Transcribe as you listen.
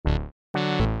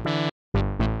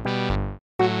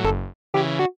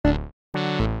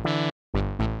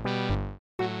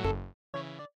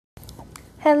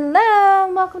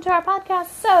Hello, welcome to our podcast.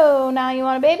 So, now you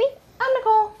want a baby? I'm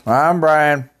Nicole. I'm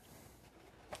Brian.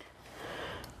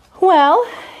 Well,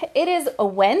 it is a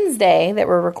Wednesday that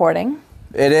we're recording.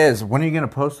 It is. When are you going to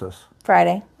post this?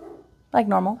 Friday, like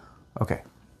normal. Okay.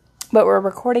 But we're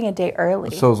recording a day early.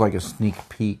 So it's like a sneak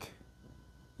peek.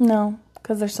 No,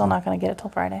 because they're still not going to get it till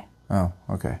Friday. Oh,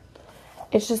 okay.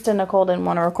 It's just that Nicole didn't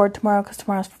want to record tomorrow because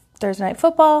tomorrow's Thursday night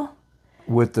football.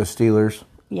 With the Steelers.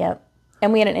 Yep.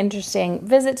 And we had an interesting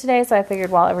visit today, so I figured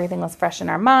while everything was fresh in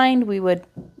our mind, we would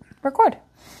record.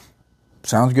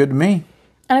 Sounds good to me.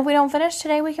 And if we don't finish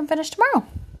today, we can finish tomorrow.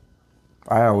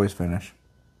 I always finish.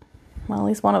 Well, at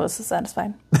least one of us is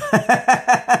satisfied.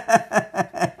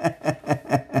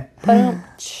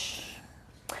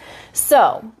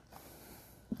 So,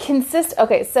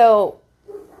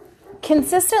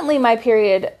 consistently my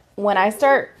period, when I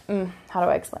start, how do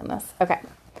I explain this? Okay.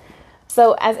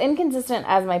 So, as inconsistent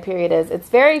as my period is, it's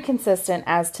very consistent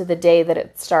as to the day that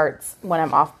it starts when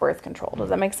I'm off birth control. Does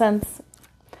that make sense?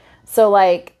 So,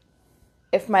 like,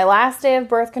 if my last day of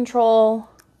birth control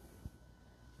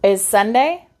is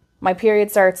Sunday, my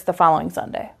period starts the following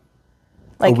Sunday.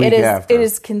 Like, it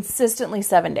is consistently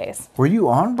 7 days. Were you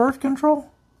on birth control?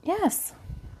 Yes.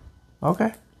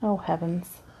 Okay. Oh,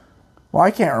 heavens. Well,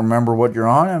 I can't remember what you're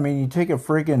on. I mean, you take a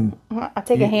freaking... I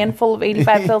take a handful of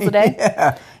 85 pills a day.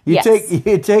 Yeah. Yes.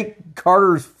 You take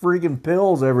Carter's freaking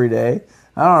pills every day.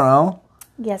 I don't know.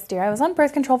 Yes, dear. I was on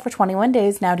birth control for 21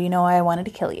 days. Now do you know why I wanted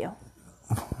to kill you?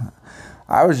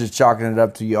 I was just chalking it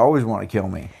up to you always want to kill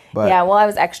me. But yeah, well, I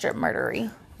was extra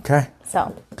murdery. Okay.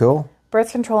 So. Cool.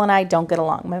 Birth control and I don't get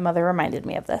along. My mother reminded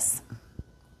me of this.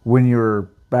 When you were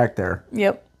back there.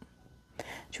 Yep.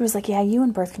 She was like, yeah, you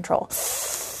and birth control.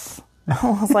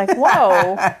 I was like,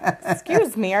 whoa,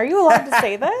 excuse me, are you allowed to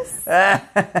say this?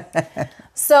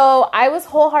 So I was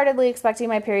wholeheartedly expecting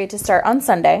my period to start on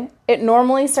Sunday. It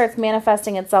normally starts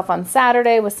manifesting itself on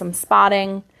Saturday with some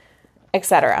spotting,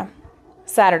 etc.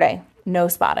 Saturday, no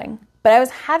spotting. But I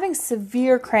was having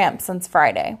severe cramps since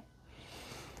Friday.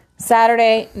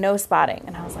 Saturday, no spotting.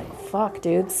 And I was like, fuck,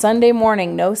 dude. Sunday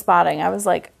morning, no spotting. I was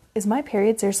like, is my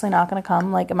period seriously not going to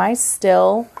come? Like, am I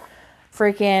still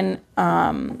freaking...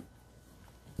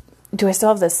 do I still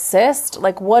have this cyst?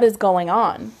 Like, what is going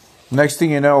on? Next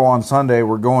thing you know, on Sunday,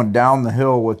 we're going down the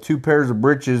hill with 2 pairs of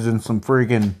britches and some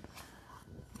freaking...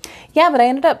 Yeah, but I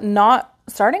ended up not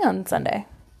starting on Sunday.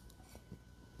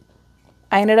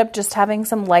 I ended up just having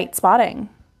some light spotting.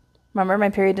 Remember, my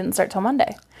period didn't start till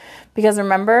Monday. Because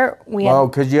remember, we had... Oh,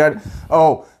 because you had...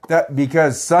 Oh,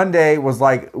 because Sunday was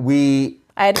like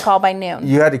I had to call by noon.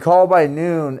 You had to call by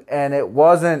noon, and it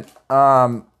wasn't...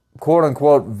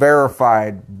 quote-unquote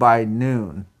verified by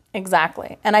noon.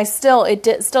 Exactly. And still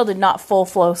did not full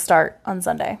flow start on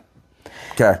Sunday.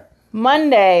 Okay.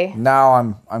 Monday.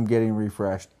 Now I'm getting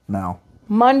refreshed now.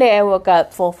 Monday I woke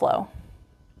up full flow.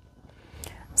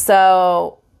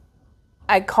 So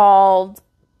I called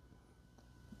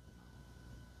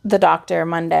the doctor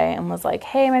Monday and was like,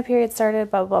 hey, my period started,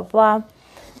 blah, blah, blah.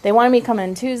 They wanted me to come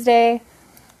in Tuesday,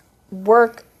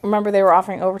 work. Remember, they were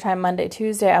offering overtime Monday,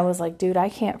 Tuesday. I was like, dude, I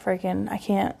can't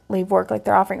leave work. Like,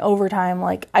 they're offering overtime.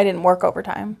 Like, I didn't work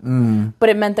overtime. Mm-hmm. But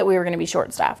it meant that we were going to be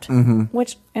short-staffed. Mm-hmm.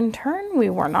 Which, in turn,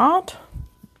 we were not.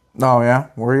 Oh, yeah?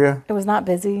 Were you? It was not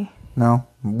busy. No,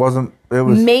 it wasn't. It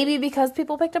was... Maybe because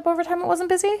people picked up overtime, it wasn't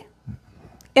busy?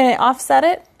 And it offset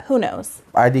it? Who knows?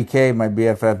 IDK, my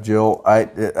BFF, Jill, I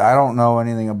don't know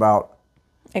anything about...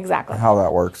 Exactly. How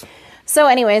that works. So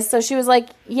anyways, so she was like,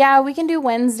 yeah, we can do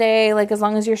Wednesday, like, as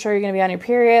long as you're sure you're going to be on your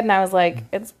period. And I was like,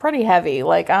 it's pretty heavy.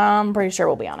 Like, I'm pretty sure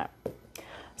we'll be on it.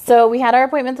 So we had our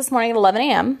appointment this morning at 11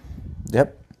 a.m.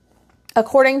 Yep.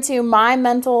 According to my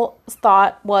mental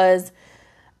thought was,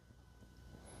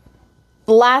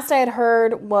 the last I had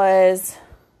heard was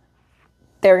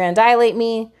they were going to dilate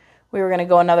me. We were going to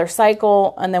go another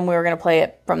cycle, and then we were going to play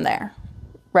it from there.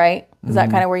 Right? Is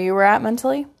that kind of where you were at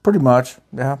mentally? Pretty much,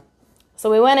 yeah. So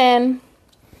we went in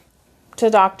to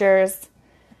doctors.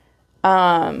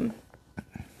 They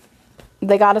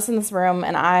got us in this room,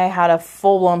 and I had a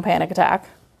full-blown panic attack.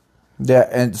 Yeah,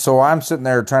 and so I'm sitting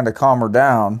there trying to calm her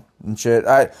down and shit.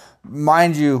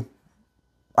 Mind you,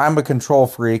 I'm a control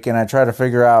freak, and I try to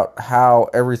figure out how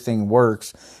everything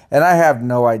works. And I have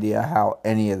no idea how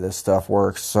any of this stuff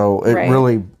works, so it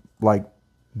really, like,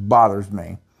 bothers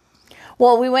me.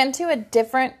 Well, we went to a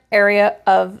different area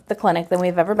of the clinic than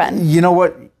we've ever been. You know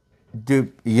what,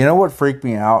 dude? You know what freaked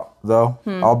me out, though?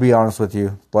 I'll be honest with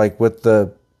you. Like, with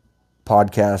the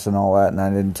podcast and all that, and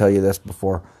I didn't tell you this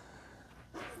before.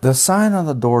 The sign on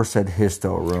the door said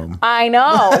histo room. I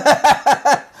know.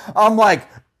 I'm like,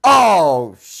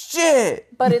 Oh,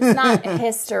 shit. But it's not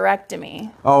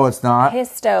hysterectomy. Oh, it's not?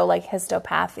 Histo, like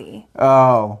histopathy.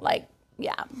 Oh. Like,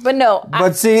 yeah. But no.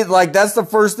 But see, like, that's the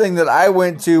first thing that I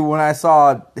went to when I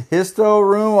saw a histo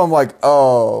room. I'm like,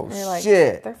 oh, like,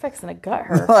 shit. They're fixing to gut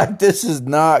her. Like, this is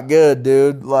not good,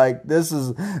 dude. Like, this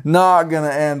is not going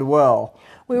to end well.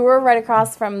 We were right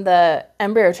across from the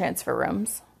embryo transfer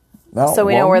rooms. No, so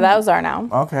we know where those are now.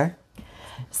 Okay.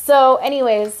 So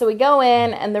anyways, so we go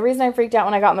in, and the reason I freaked out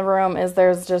when I got in the room is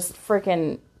there's just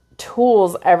freaking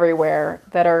tools everywhere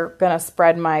that are going to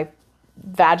spread my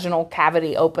vaginal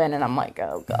cavity open, and I'm like,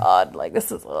 oh God, like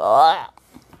this is... Ugh.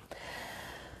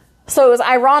 So it was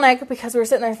ironic because we were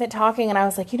sitting there talking, and I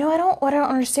was like, what I don't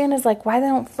understand is like why they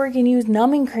don't freaking use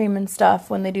numbing cream and stuff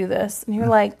when they do this. And you're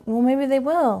like, well, maybe they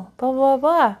will. Blah, blah,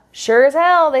 blah. Sure as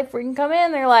hell, they freaking come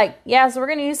in. They're like, yeah, so we're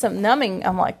going to use some numbing.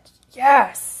 I'm like,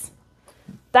 yes.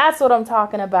 That's what I'm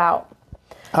talking about.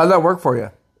 How'd that work for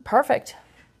you? Perfect.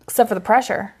 Except for the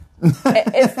pressure.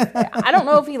 I don't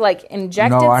know if he like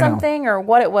injected something or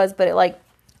what it was, but it like,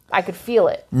 I could feel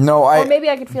it. Or maybe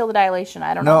I could feel the dilation.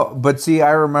 I don't know. No, but see,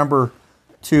 I remember,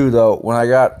 too, though, when I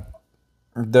got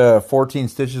the 14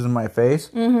 stitches in my face,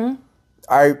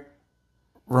 I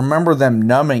remember them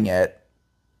numbing it,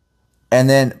 and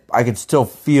then I could still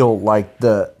feel, like,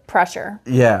 the... pressure.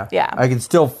 Yeah. Yeah. I could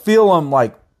still feel them,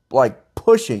 like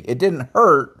pushing. It didn't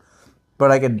hurt,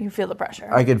 but I could... You feel the pressure.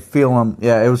 I could feel them.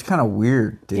 Yeah, it was kind of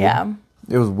weird, dude. Yeah.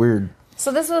 It was weird.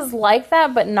 So this was like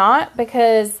that, but not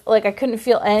because, like, I couldn't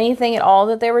feel anything at all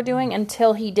that they were doing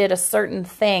until he did a certain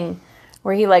thing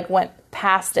where he, like, went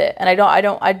past it. And I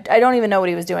don't even know what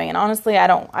he was doing. And honestly, I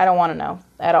don't want to know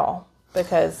at all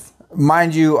because...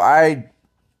 Mind you, I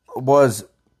was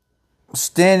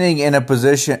standing in a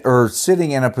position or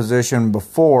sitting in a position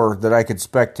before that I could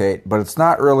spectate, but it's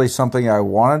not really something I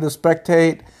wanted to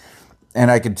spectate.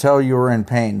 And I could tell you were in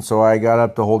pain, so I got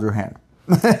up to hold your hand.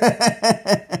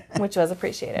 Which was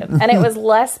appreciated. And it was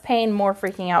less pain, more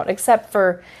freaking out, except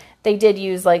for they did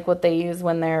use like what they use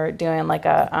when they're doing like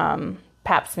a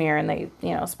pap smear and they,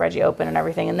 spread you open and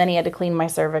everything. And then he had to clean my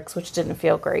cervix, which didn't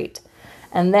feel great.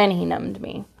 And then he numbed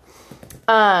me.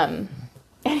 And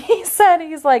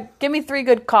he's like, give me 3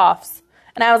 good coughs.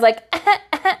 And I was like,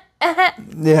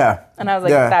 yeah. And I was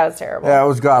like, that was terrible. Yeah, it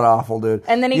was god awful, dude.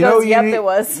 And then he goes, yep, it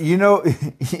was.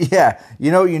 Yeah. You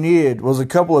know what you needed was a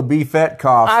couple of beefette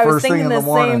coughs first thing in the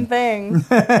morning. I was thinking the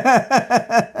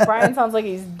same thing. Brian sounds like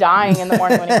he's dying in the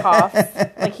morning when he coughs.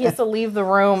 Like he has to leave the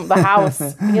room, the house.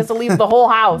 He has to leave the whole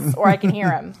house or I can hear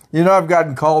him. I've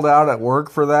gotten called out at work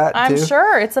for that, I'm too.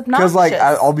 sure. It's obnoxious. Because,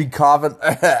 I'll be coughing.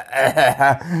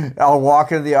 I'll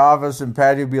walk into the office and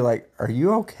Patty will be like, are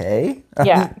you okay?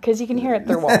 Yeah, because you can hear it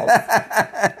through walls.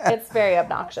 It's very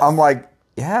obnoxious. I'm like,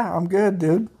 yeah, I'm good,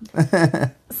 dude.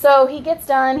 So he gets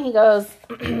done. He goes,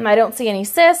 I don't see any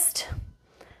cyst.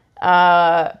 We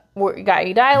got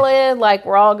you dilated. Like,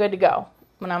 we're all good to go.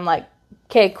 And I'm like,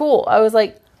 okay, cool. I was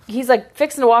like, he's like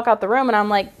fixing to walk out the room. And I'm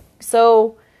like,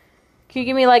 so can you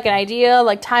give me like an idea,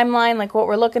 like timeline, like what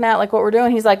we're looking at, like what we're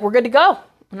doing? He's like, we're good to go.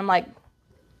 And I'm like,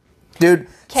 dude,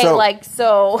 okay,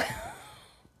 so.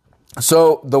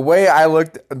 So the way I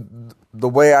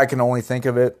can only think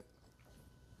of it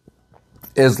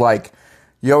is like,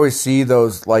 you always see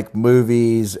those like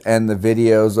movies and the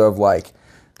videos of like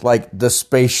the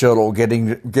space shuttle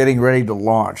getting ready to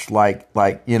launch, like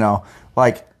flight,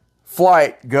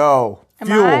 go,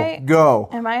 go.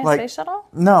 Am I a space shuttle?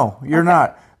 No, you're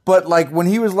not. But like when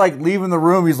he was like leaving the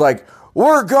room, he's like,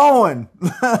 we're going.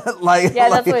 That's what he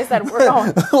said. We're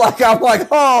going. I'm like,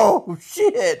 oh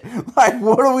shit! Like,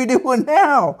 what are we doing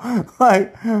now?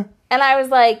 Like, and I was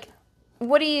like,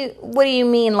 what do you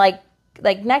mean? Like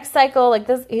next cycle? Like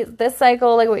this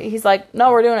cycle? Like he's like,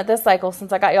 no, we're doing it this cycle.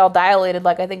 Since I got y'all dilated,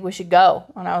 like I think we should go.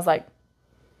 And I was like,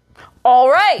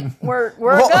 all right, we're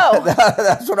a go.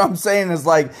 That's what I'm saying is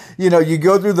like, you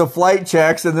go through the flight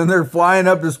checks and then they're flying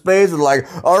up to space and like,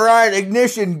 all right,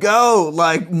 ignition, go.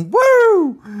 Like,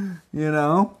 woo,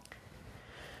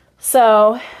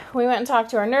 So we went and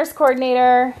talked to our nurse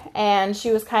coordinator and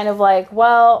she was kind of like,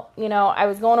 well, I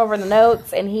was going over the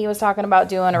notes and he was talking about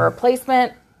doing a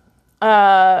replacement,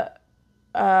 hormone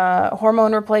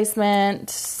replacement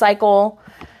cycle.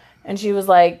 And she was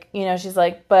like, she's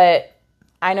like, but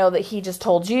I know that he just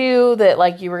told you that,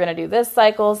 like, you were going to do this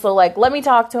cycle. So, like, let me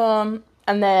talk to him,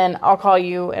 and then I'll call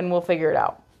you, and we'll figure it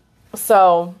out.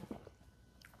 So,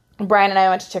 Brian and I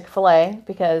went to Chick-fil-A,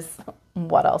 because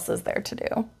what else is there to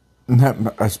do?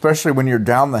 Especially when you're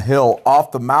down the hill,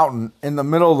 off the mountain, in the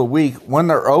middle of the week, when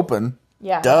they're open.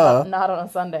 Yeah. Duh. Not on a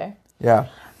Sunday. Yeah.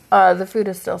 The food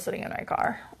is still sitting in my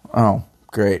car. Oh,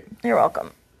 great. You're welcome.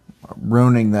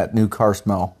 ruining that new car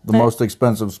smell. The most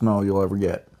expensive smell you'll ever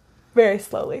get. Very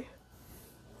slowly.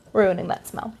 Ruining that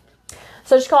smell.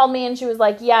 So she called me and she was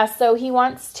like, yeah, so he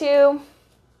wants to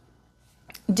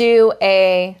do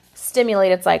a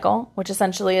stimulated cycle, which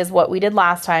essentially is what we did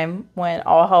last time when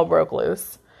all hell broke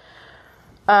loose.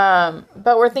 But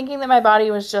we're thinking that my body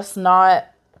was just not,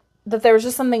 that there was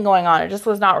just something going on. It just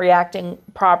was not reacting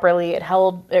properly.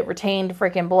 It retained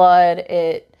freaking blood.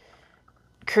 It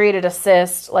created a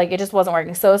cyst. Like, it just wasn't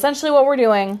working. So essentially what we're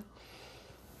doing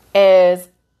is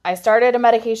I started a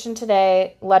medication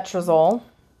today, letrozole.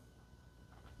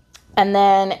 And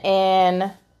then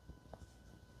in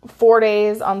 4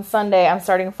 days on Sunday, I'm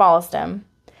starting Follistim.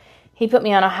 He put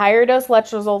me on a higher dose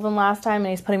letrozole than last time, and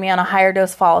he's putting me on a higher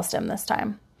dose Follistim this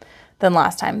time than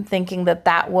last time, thinking that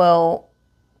that will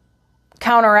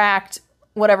counteract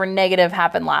whatever negative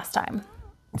happened last time.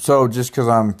 So just because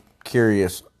I'm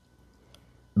curious,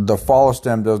 the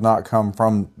Follistim does not come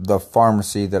from the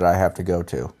pharmacy that I have to go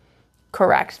to.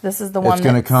 Correct. This is the one it's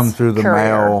going to come through the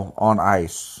courier. mail on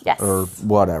ice. Yes. Or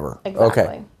whatever. Exactly.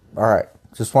 Okay. All right.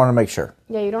 Just want to make sure.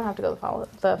 Yeah, you don't have to go to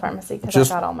the pharmacy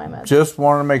because I got all my meds. Just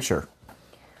want to make sure.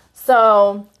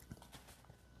 So,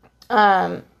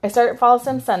 I started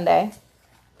Follistim Sunday.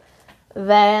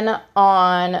 Then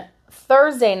on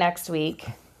Thursday next week,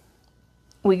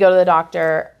 we go to the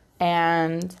doctor,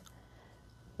 and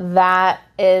that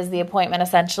is the appointment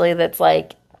essentially that's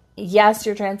like, yes,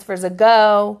 your transfer's a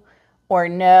go, or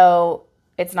no,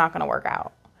 it's not going to work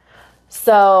out.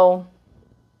 So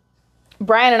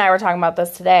Brian and I were talking about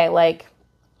this today. Like,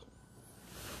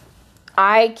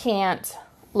 I can't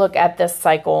look at this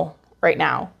cycle right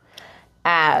now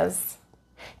as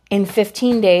in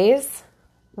 15 days,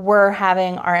 we're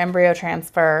having our embryo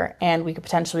transfer and we could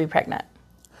potentially be pregnant.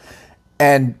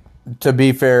 And to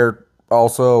be fair,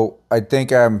 also, I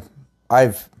think I've,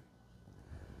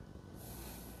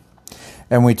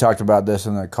 and we talked about this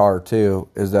in the car too,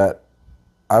 is that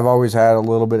I've always had a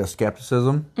little bit of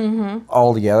skepticism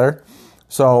altogether.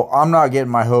 So I'm not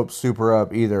getting my hopes super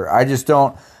up either. I just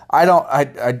don't,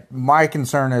 my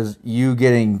concern is you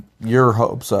getting your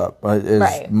hopes up is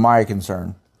right. My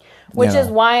concern. Which is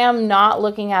why I'm not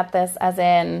looking at this as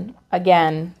in,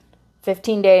 again,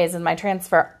 15 days in my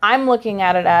transfer. I'm looking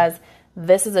at it as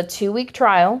this is a 2-week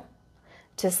trial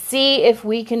to see if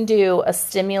we can do a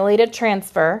stimulated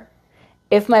transfer,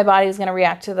 if my body is going to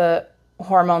react to the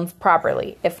hormones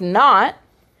properly. If not,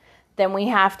 then we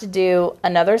have to do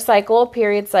another cycle, a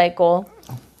period cycle,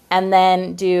 and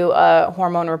then do a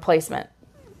hormone replacement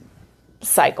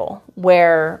cycle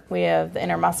where we have the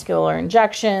intramuscular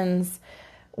injections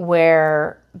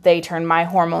where they turn my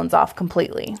hormones off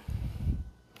completely.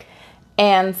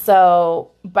 And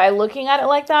so by looking at it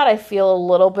like that, I feel a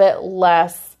little bit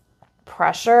less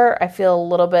pressure. I feel a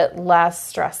little bit less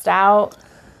stressed out.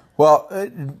 Well,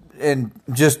 and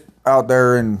just out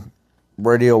there in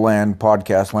radio land,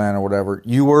 podcast land, or whatever,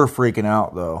 you were freaking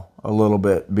out, though, a little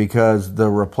bit, because the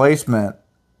replacement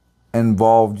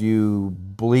involved you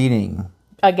bleeding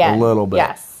again. A little bit.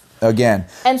 Yes. Again.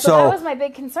 And so that was my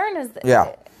big concern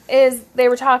is they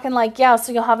were talking like, yeah,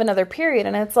 so you'll have another period.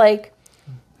 And it's like,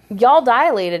 y'all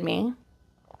dilated me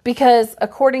because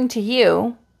according to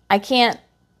you, I can't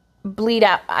bleed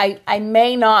out. I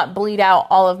may not bleed out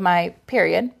all of my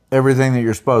period. Everything that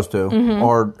you're supposed to,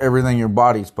 or everything your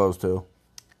body's supposed to.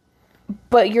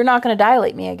 But you're not going to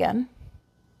dilate me again.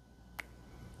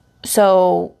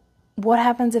 So what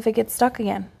happens if it gets stuck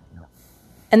again?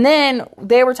 And then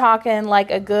they were talking like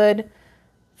a good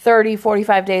 30,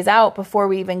 45 days out before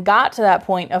we even got to that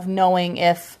point of knowing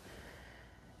if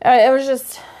it was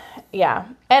just, yeah.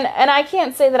 And I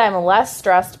can't say that I'm less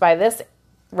stressed by this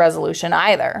resolution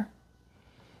either.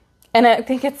 And I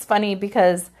think it's funny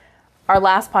because our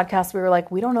last podcast, we were like,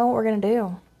 we don't know what we're going to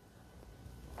do.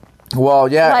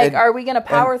 Well, yeah. Like, are we going to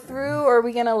power through, or are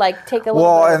we going to like take a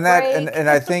little bit of a break? And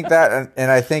I think that, and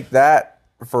I think that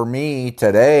for me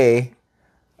today,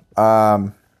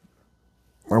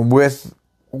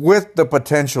 with the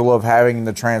potential of having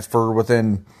the transfer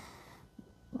within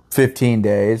 15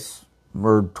 days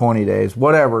or 20 days,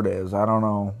 whatever it is, I don't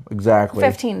know exactly.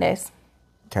 15 days.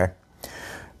 Okay.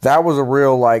 That was a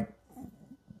real like,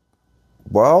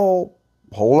 well,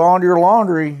 hold on to your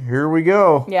laundry. Here we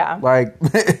go. Yeah. Like,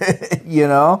 you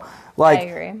know, like, I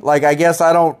agree. Like, I guess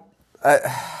I don't.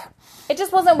 It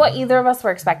just wasn't what either of us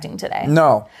were expecting today.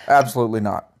 No, absolutely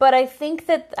not. But I think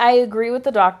that I agree with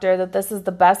the doctor that this is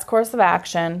the best course of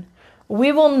action.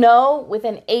 We will know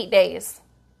within 8 days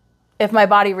if my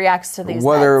body reacts to these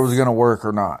whether meds. it was going to work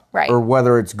or not. Right. Or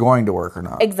whether it's going to work or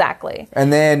not. Exactly.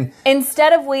 And then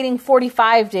instead of waiting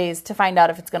 45 days to find out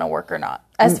if it's going to work or not.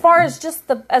 As far as just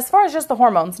the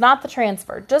hormones, not the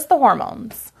transfer, just the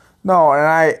hormones. No,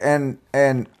 and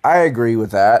I agree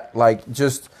with that. Like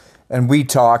and we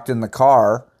talked in the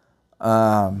car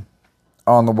on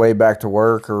the way back to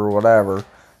work or whatever,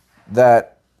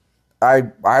 that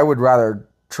I would rather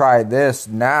try this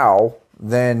now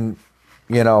than,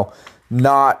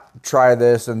 not try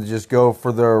this and just go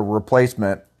for the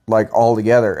replacement like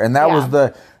altogether. And that was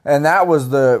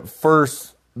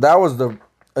the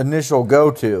initial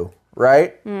go-to,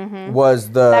 right? Mm-hmm.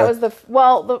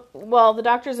 The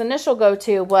doctor's initial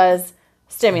go-to was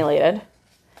stimulated.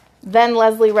 Then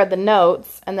Leslie read the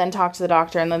notes and then talked to the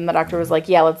doctor, and then the doctor was like,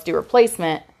 yeah, let's do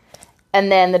replacement. And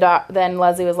then then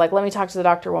Leslie was like, let me talk to the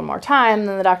doctor one more time. And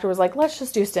then the doctor was like, let's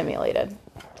just do stimulated.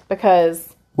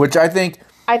 Which I think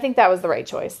that was the right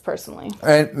choice, personally.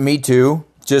 And me too.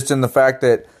 Just in the fact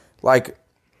that, like,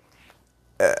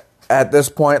 at this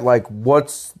point, like,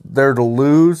 what's there to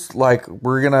lose? Like,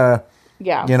 we're going to,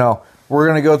 we're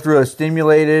going to go through a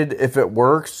stimulated. If it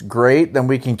works, great. Then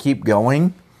we can keep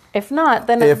going. If not,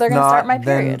 then they're going to start my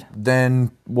period.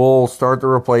 Then we'll start the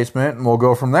replacement and we'll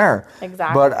go from there.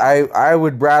 Exactly. But I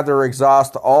would rather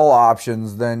exhaust all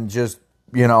options than just,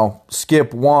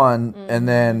 skip one and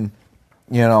then,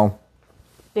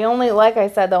 The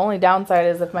only downside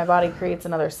is if my body creates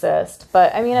another cyst.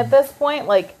 But, I mean, at this point,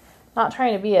 like, not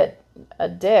trying to be a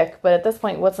dick, but at this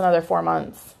point, what's another 4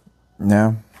 months?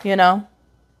 Yeah.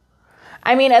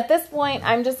 I mean, at this point,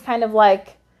 I'm just kind of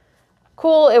like,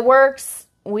 cool, it works.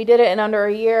 We did it in under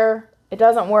a year. It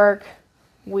doesn't work.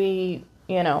 We're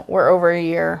over a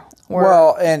year.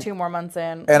 We're 2 more months in.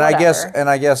 And whatever.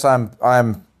 I guess I'm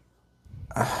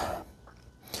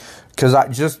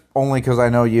because I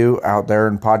know you out there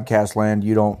in podcast land,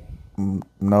 you don't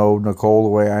know Nicole the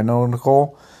way I know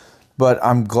Nicole, but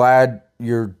I'm glad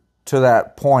you're to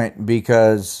that point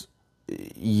because,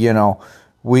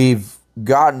 we've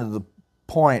gotten to the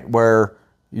point where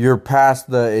you're past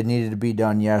it needed to be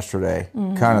done yesterday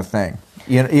kind of thing.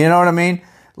 You know what I mean?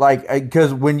 Like,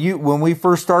 because when we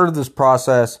first started this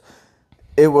process,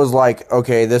 it was like,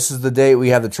 okay, this is the date we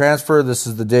have the transfer. This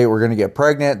is the date we're going to get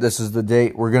pregnant. This is the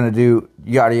date we're going to do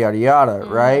yada, yada, yada,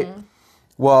 right?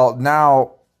 Well,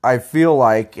 now I feel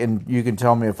like, and you can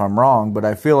tell me if I'm wrong, but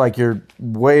I feel like you're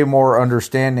way more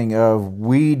understanding of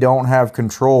we don't have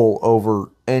control over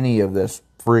any of this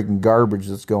freaking garbage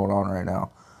that's going on right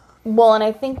now. Well, and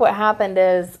I think what happened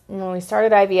is when we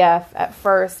started IVF, at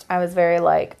first I was very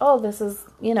like, oh, this is,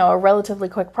 a relatively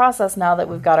quick process now that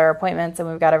we've got our appointments and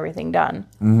we've got everything done.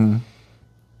 Mm-hmm.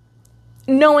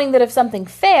 Knowing that if something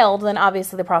failed, then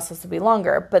obviously the process would be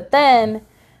longer. But then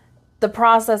the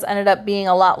process ended up being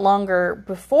a lot longer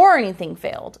before anything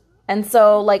failed. And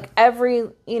so, like,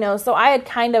 so I had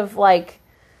kind of been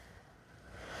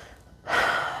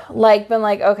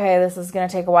like, okay, this is going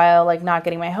to take a while, like, not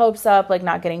getting my hopes up, like,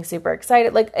 not getting super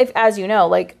excited. Like, as you know,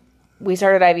 like, we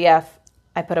started IVF,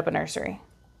 I put up a nursery.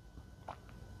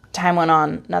 Time went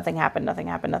on, nothing happened. I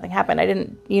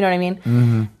didn't, you know what I mean?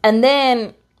 Mm-hmm. And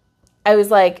then I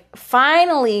was like,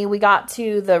 finally, we got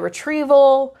to the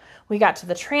retrieval, we got to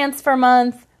the transfer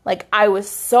month. Like, I was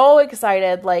so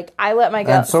excited. Like, I let my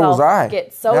self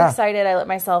get so excited. I let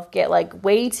myself get, like,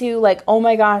 way too, like, oh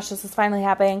my gosh, this is finally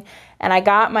happening. And I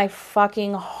got my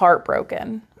fucking heart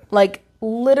broken. Like,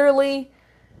 literally,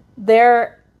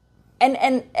 there.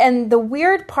 And the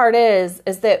weird part is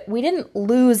that we didn't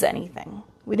lose anything.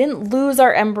 We didn't lose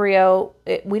our embryo.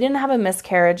 We didn't have a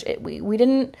miscarriage. We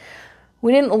didn't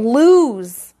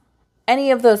lose any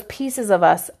of those pieces of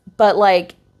us. But,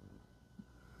 like,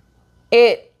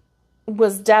 it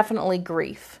was definitely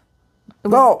grief. It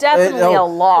was definitely a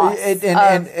loss.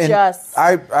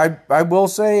 I will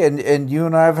say, and you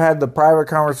and I have had the private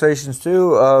conversations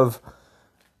too of,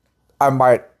 I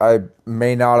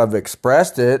may not have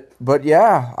expressed it, but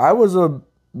yeah, I was a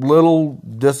little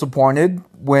disappointed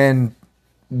when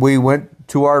we went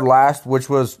to our last, which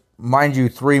was, mind you,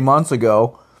 3 months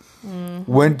ago.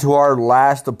 Mm-hmm. Went to our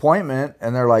last appointment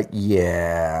and they're like,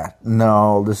 yeah,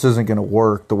 no, this isn't going to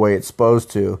work the way it's supposed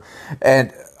to.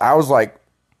 And I was like,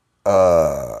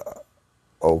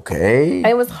 okay.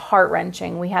 It was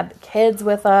heart-wrenching. We had the kids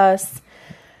with us.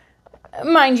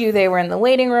 Mind you, they were in the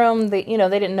waiting room. They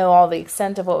didn't know all the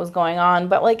extent of what was going on,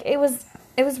 but like it was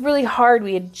really hard.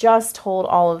 We had just told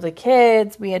all of the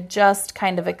kids. We had just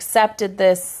kind of accepted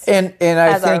this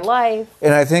as our life.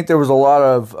 And I think there was a lot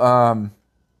of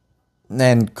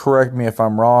and correct me if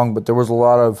I'm wrong, but there was a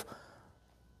lot of,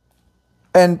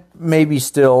 and maybe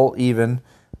still even,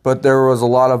 but there was a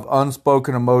lot of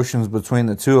unspoken emotions between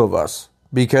the two of us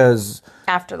because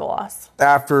after the loss,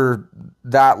 after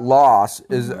that loss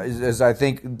is I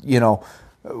think, you know,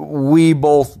 we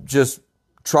both just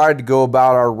tried to go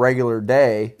about our regular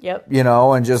day. Yep. You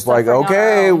know, and just like,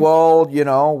 okay, well, you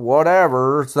know,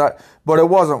 whatever. It's not, but it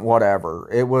wasn't whatever.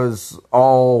 It was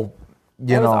all,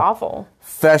 you know, it was awful,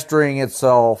 festering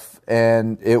itself,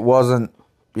 and it wasn't,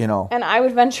 you know. And I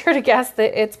would venture to guess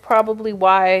that it's probably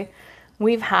why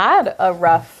we've had a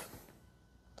rough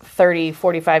 30,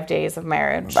 45 days of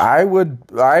marriage. I would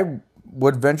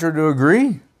venture to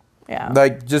agree. Yeah.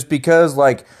 Like, just because,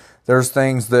 like, there's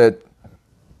things that,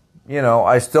 you know,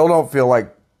 I still don't feel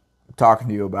like talking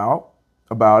to you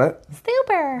about it.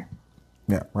 Super.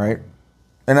 Yeah, right.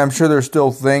 And I'm sure there's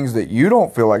still things that you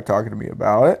don't feel like talking to me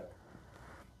about it.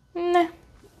 Nah.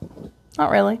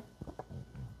 Not really.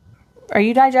 Are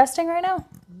you digesting right now?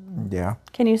 Yeah.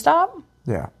 Can you stop?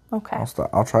 Yeah. Okay. I'll stop.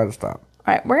 I'll try to stop.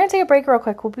 All right. We're going to take a break real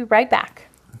quick. We'll be right back.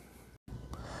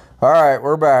 All right.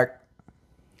 We're back.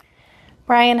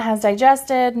 Brian has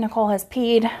digested. Nicole has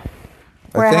peed.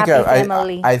 We're a happy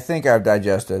family. I think I've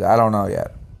digested. I don't know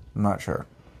yet. I'm not sure.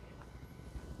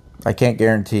 I can't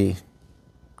guarantee.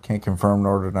 Can't confirm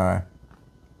nor deny.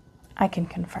 I can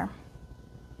confirm.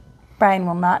 Brian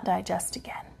will not digest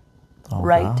again. Oh,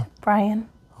 right, God. Brian?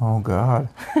 Oh, God.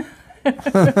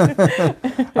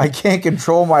 I can't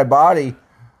control my body.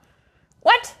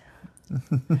 What?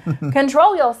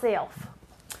 Control yourself.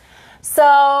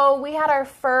 So we had our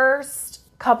first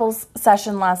couples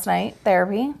session last night,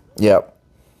 therapy. Yep.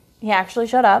 He actually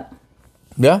showed up.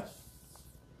 Yeah.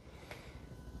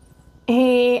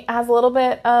 He has a little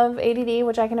bit of ADD,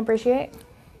 which I can appreciate.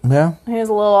 Yeah. He was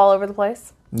a little all over the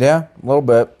place. Yeah, a little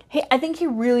bit. I think he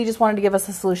really just wanted to give us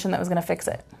a solution that was going to fix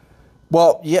it.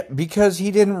 Well, yeah, because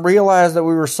he didn't realize that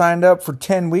we were signed up for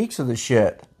 10 weeks of the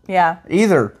shit. Yeah.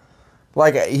 Either.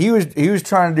 Like, he was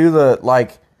trying to do the,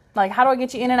 like, how do I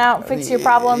get you in and out, fix your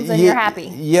problems, and you're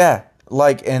happy? Yeah.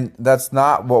 Like, and that's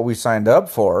not what we signed up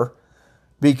for.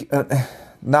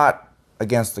 Not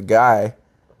against the guy.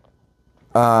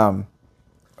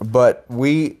 But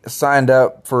we signed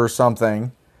up for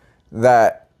something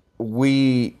that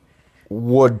we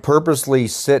would purposely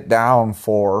sit down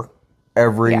for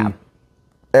every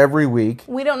week.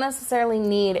 We don't necessarily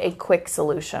need a quick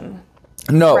solution.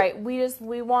 No. Right.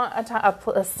 We want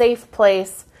a safe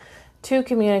place to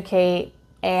communicate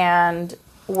and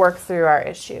work through our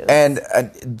issues.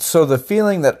 And so the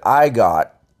feeling that I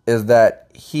got is that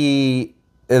he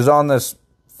is on this,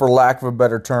 for lack of a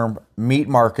better term, meat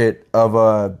market of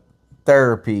a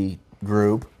therapy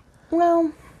group.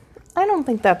 Well, I don't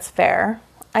think that's fair.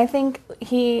 I think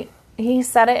he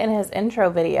said it in his intro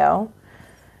video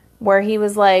where he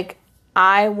was like,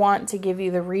 I want to give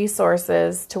you the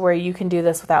resources to where you can do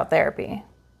this without therapy.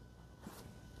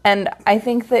 And I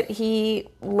think that he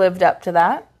lived up to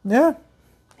that. Yeah.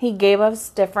 He gave us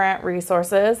different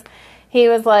resources. He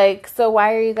was like, so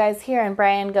why are you guys here? And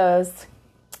Brian goes,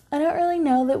 I don't really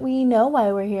know that we know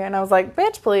why we're here. And I was like,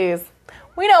 bitch, please.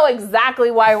 We know exactly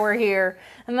why we're here.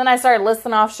 And then I started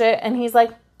listing off shit. And he's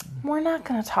like, we're not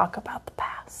going to talk about the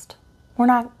past. We're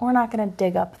not going to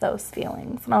dig up those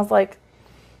feelings. And I was like,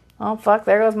 oh, fuck,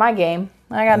 there goes my game.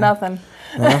 I got nothing.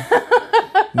 Yeah.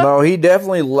 No, he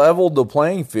definitely leveled the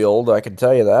playing field. I can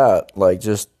tell you that. Like,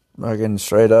 just fucking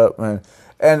straight up.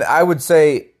 And I would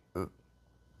say,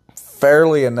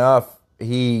 fairly enough,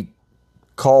 he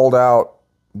called out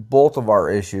both of our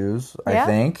issues, I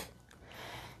think.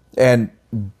 And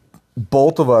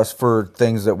both of us for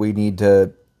things that we need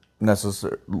to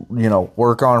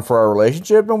work on for our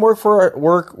relationship and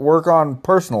work on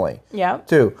personally. Yeah.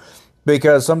 Too.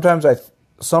 Because sometimes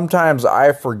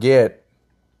I forget,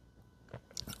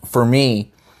 for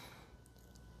me,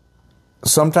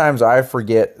 sometimes I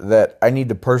forget that I need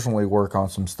to personally work on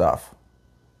some stuff.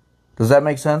 Does that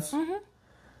make sense? Mm-hmm.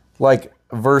 Like,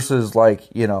 versus, like,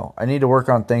 I need to work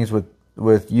on things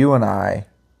with you and I,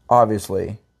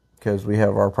 obviously, because we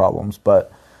have our problems,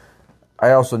 but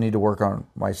I also need to work on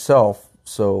myself,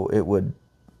 so it would...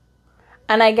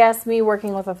 And I guess me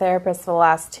working with a therapist for the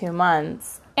last 2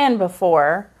 months, and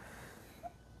before,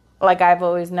 like, I've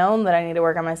always known that I need to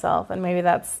work on myself, and maybe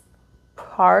that's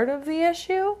part of the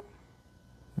issue?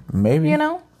 Maybe.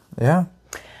 Yeah.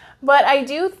 But I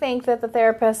do think that the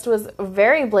therapist was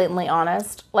very blatantly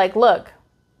honest. Like, look,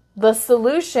 the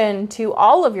solution to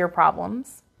all of your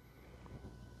problems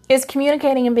is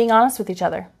communicating and being honest with each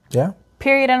other. Yeah.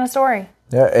 Period, end of story.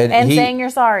 Yeah, and saying you're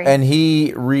sorry. And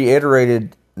he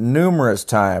reiterated numerous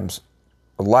times,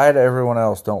 lie to everyone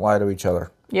else, don't lie to each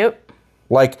other. Yep.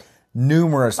 Like,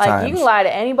 numerous times. You can lie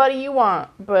to anybody you want,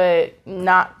 but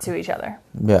not to each other.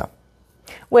 Yeah.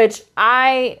 Which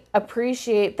I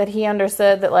appreciate that he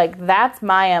understood that, that's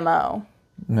my MO.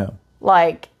 No.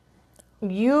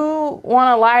 You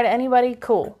want to lie to anybody?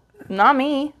 Cool. Not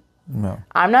me. No.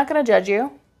 I'm not going to judge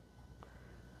you.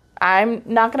 I'm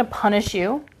not going to punish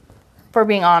you for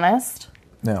being honest.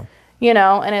 No.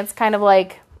 And it's kind of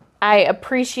I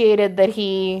appreciated that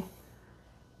he,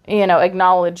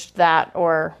 acknowledged that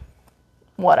or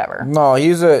whatever. No,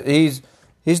 he's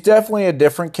definitely a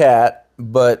different cat,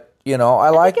 but, I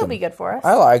liked him. He'll be good for us.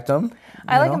 I liked him.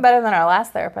 I like him better than our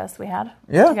last therapist we had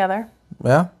together.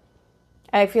 Yeah.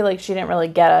 I feel like she didn't really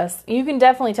get us. You can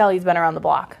definitely tell he's been around the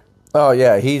block. Oh,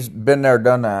 yeah. He's been there,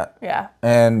 done that. Yeah.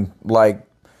 And,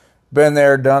 been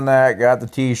there, done that, got the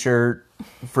T-shirt,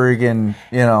 freaking,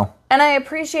 And I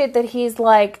appreciate that he's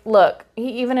look,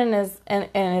 he even in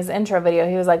his intro video,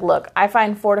 he was like, look, I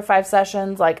find 4 to 5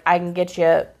 sessions, I can get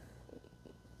you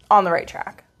on the right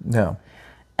track. No.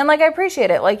 And, I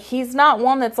appreciate it. He's not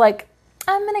one that's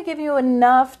I'm going to give you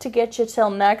enough to get you till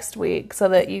next week so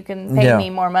that you can pay me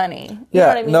more money. You know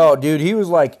what I mean? No, dude, he was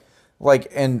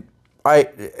and I,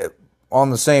 on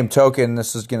the same token,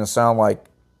 this is going to sound like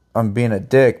I'm being a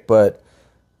dick, but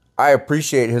I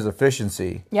appreciate his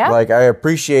efficiency. Yeah. I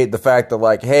appreciate the fact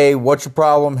that, hey, what's your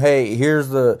problem? Hey, here's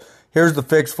the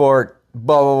fix for it,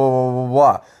 blah, blah, blah, blah, blah,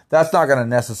 blah. That's not going to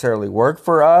necessarily work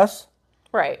for us.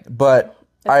 Right. But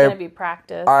it's going to be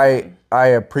practice. I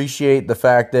appreciate the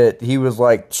fact that he was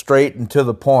straight and to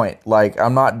the point.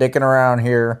 I'm not dicking around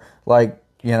here. And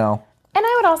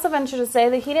I would also venture to say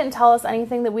that he didn't tell us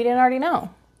anything that we didn't already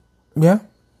know. Yeah.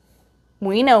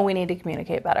 We know we need to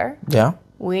communicate better. Yeah.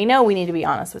 We know we need to be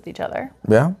honest with each other.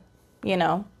 Yeah.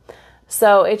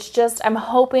 So it's just, I'm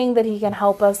hoping that he can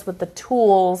help us with the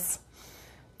tools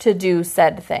to do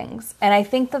said things. And I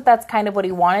think that that's kind of what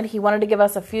he wanted. He wanted to give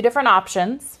us a few different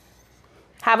options.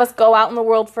 Have us go out in the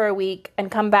world for a week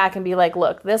and come back and be like,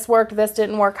 look, this worked, this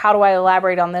didn't work. How do I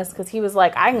elaborate on this? Because he was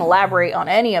like, I can elaborate on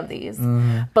any of these.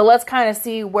 Mm-hmm. But let's kind of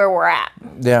see where we're at.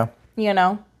 Yeah.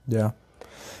 Yeah.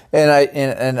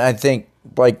 And I think,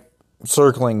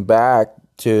 circling back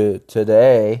to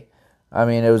today, I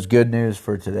mean, it was good news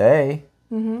for today.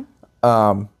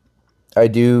 Mm-hmm. I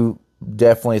do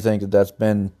definitely think that that's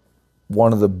been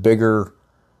one of the bigger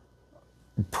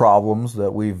problems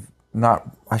that we've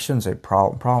I shouldn't say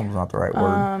problem. Problem's not the right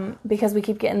word. Because we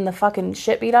keep getting the fucking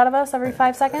shit beat out of us every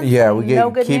 5 seconds. Yeah, we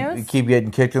keep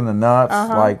getting kicked in the nuts,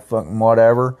 fucking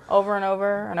whatever. Over and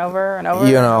over and over and over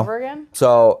and over again.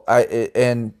 So I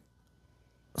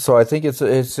think it's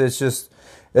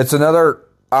another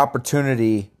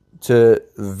opportunity to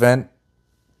vent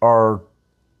our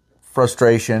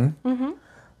frustration.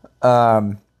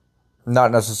 Mm-hmm.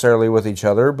 Not necessarily with each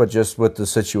other, but just with the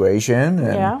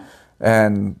situation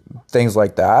and things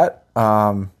like that.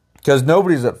 Because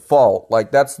nobody's at fault. I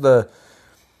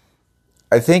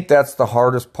think that's the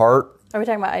hardest part. Are we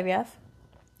talking about IVF?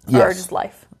 Yes. Or just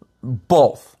life?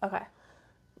 Both. Okay.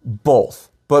 Both.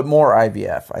 But more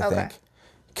IVF, I think.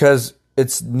 Because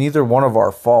it's neither one of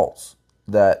our faults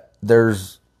that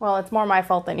there's... Well, it's more my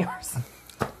fault than yours.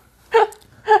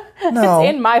 No. It's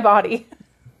in my body.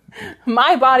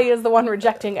 My body is the one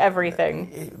rejecting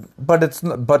everything. But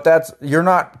you're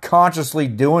not consciously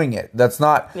doing it. That's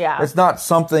not. Yeah. It's not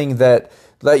something that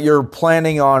you're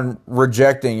planning on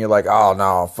rejecting. You're like, oh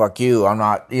no, fuck you. I'm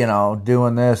not,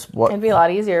 doing this. What? It'd be a lot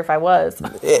easier if I was.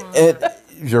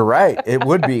 You're right. It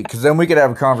would be, because then we could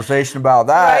have a conversation about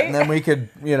that, right? And then we could,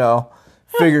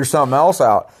 figure something else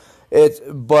out.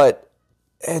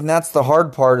 And that's the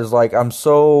hard part. Is I'm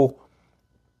so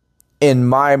in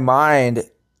my mind.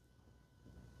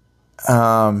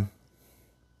 I'm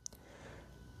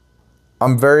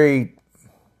very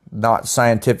not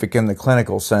scientific in the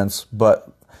clinical sense,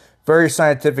 but very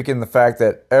scientific in the fact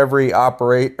that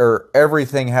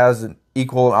everything has an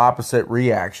equal and opposite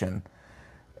reaction.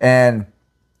 And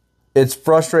it's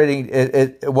frustrating.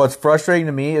 What's frustrating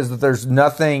to me is that there's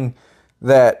nothing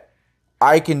that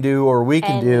I can do or we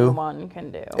can do.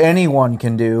 Anyone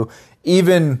can do.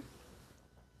 Even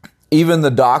the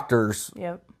doctors.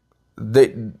 Yep.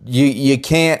 That you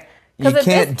can't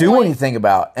do anything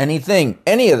about any of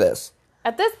this.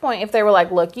 At this point, if they were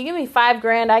like, look, you give me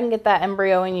 $5,000, I can get that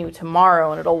embryo in you tomorrow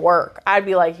and it'll work. I'd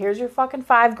be like, here's your fucking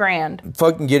 $5,000.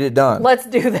 Fucking get it done. Let's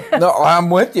do this. No,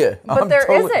 I'm with you. But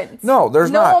there isn't. No,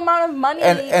 there's not. No amount of money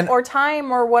or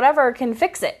time or whatever can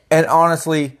fix it. And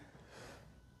honestly,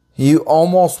 you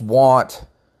almost want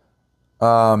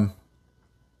a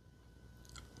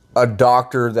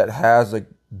doctor that has a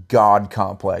God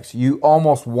complex. You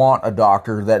almost want a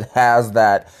doctor that has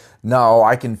that no,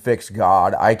 I can fix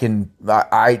God. I can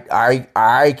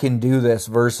do this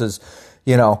versus,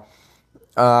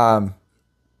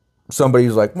 somebody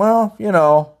who's like,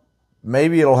 well,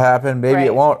 maybe it'll happen, maybe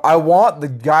it won't. I want the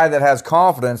guy that has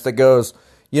confidence that goes,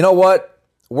 you know what?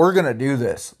 We're going to do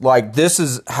this. Like, this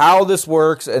is how this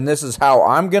works, and this is how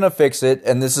I'm going to fix it,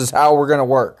 and this is how we're going to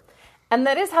work. And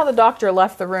that is how the doctor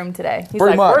left the room today. He's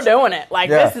Pretty much. we're doing it. Like,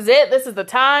 this is it. This is the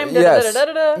time. Yes.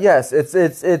 Yes,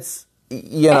 it's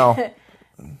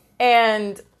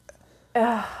And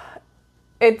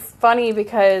it's funny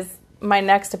because my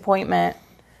next appointment,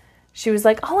 she was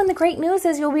like, oh, and the great news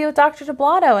is you'll be with Dr.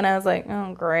 DeBlato. And I was like,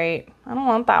 oh, great. I don't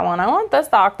want that one. I want this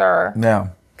doctor. Yeah.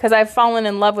 Because I've fallen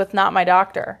in love with not my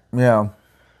doctor. Yeah.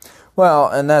 Well,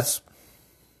 and that's,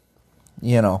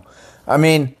 I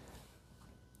mean,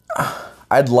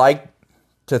 I'd like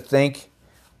to think,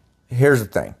 here's the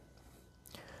thing.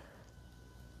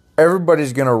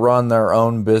 Everybody's going to run their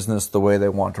own business the way they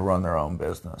want to run their own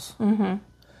business. Mm-hmm.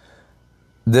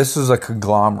 This is a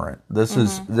conglomerate. This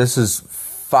is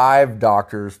 5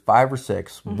 doctors, 5 or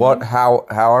 6,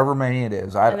 however many it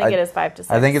is. I think it is 5 to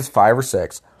 6. I think it's 5 or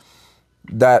 6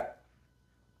 that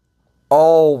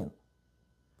all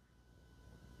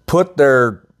put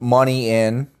their money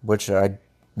in, which hey,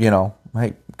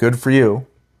 good for you.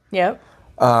 Yep.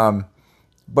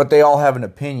 But they all have an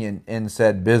opinion in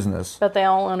said business. But they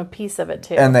all own a piece of it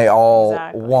too. And they all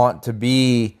want to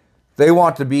be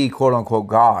quote unquote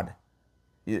God.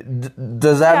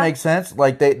 Does that make sense?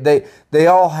 Like they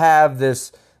all have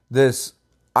this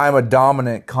I'm a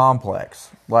dominant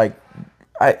complex. Like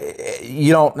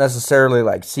you don't necessarily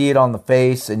like see it on the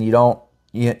face, and you don't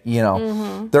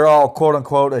they're all quote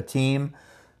unquote a team.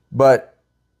 But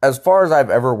as far as I've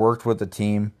ever worked with a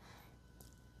team,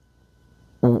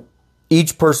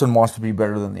 each person wants to be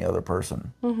better than the other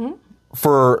person. Mm-hmm.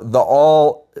 For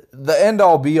the end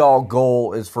all be all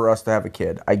goal is for us to have a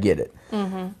kid. I get it.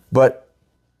 Mm-hmm. But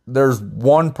there's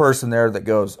one person there that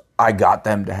goes, I got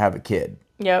them to have a kid.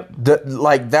 Yep.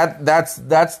 That's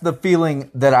the feeling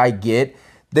that I get.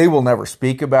 They will never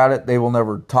speak about it. They will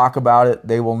never talk about it.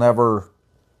 They will never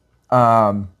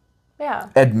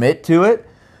admit to it.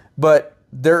 But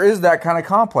there is that kind of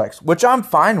complex, which I'm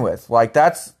fine with. Like,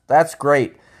 that's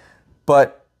great.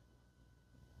 But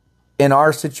in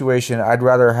our situation, I'd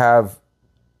rather have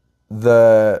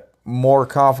the more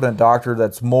confident doctor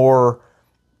that's more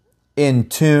in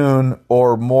tune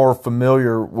or more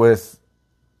familiar with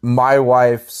my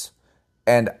wife's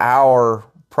and our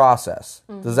process.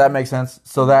 Mm-hmm. Does that make sense?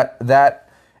 So that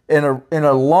in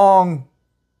a long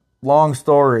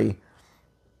story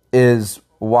is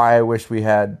why I wish we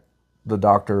had the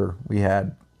doctor we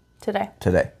had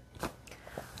today.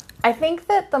 I think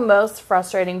that the most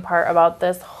frustrating part about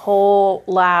this whole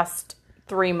last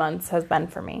 3 months has been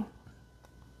for me.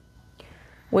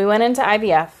 We went into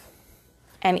IVF,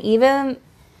 and even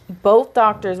both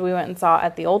doctors we went and saw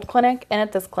at the old clinic and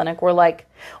at this clinic were like,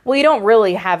 well, you don't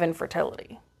really have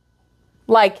infertility.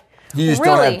 Like, you just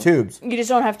don't have tubes. You just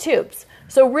don't have tubes.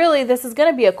 So really, this is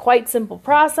going to be a quite simple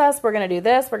process. We're going to do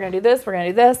this, we're going to do this, we're going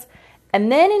to do this.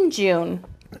 And then in June,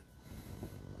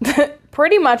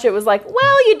 pretty much it was like,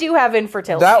 well, you do have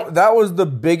infertility. That was the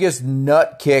biggest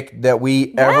nut kick that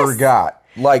we ever got.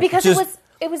 Like, because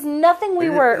it was nothing we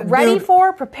were ready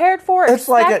for, prepared for,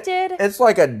 expected. It's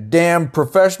like a damn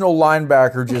professional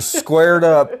linebacker just squared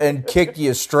up and kicked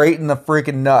you straight in the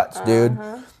freaking nuts, dude.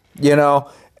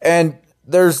 And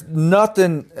there's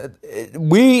nothing.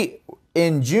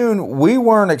 In June, we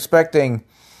weren't expecting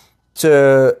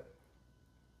to.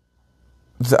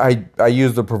 I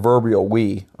use the proverbial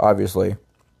we, obviously.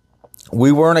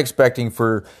 We weren't expecting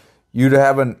for you to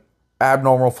have an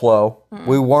abnormal flow. Mm-mm.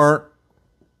 We weren't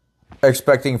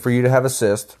expecting for you to have a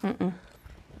cyst. Mm-mm.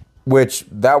 Which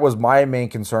that was my main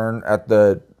concern at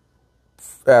the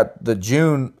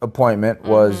June appointment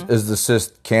was, is the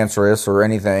cyst cancerous or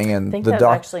anything? And I think that was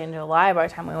actually in July by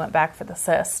the time we went back for the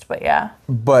cyst, but yeah.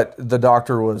 But the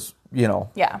doctor was,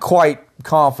 quite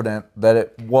confident that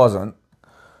it wasn't.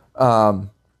 And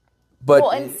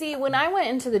see, when I went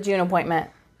into the June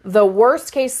appointment, the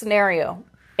worst case scenario,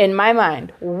 in my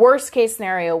mind, was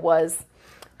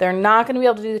they're not going to be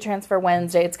able to do the transfer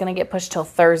Wednesday. It's going to get pushed till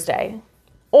Thursday.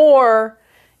 Or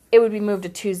it would be moved to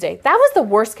Tuesday. That was the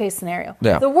worst case scenario.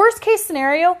 Yeah. The worst case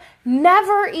scenario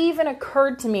never even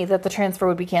occurred to me that the transfer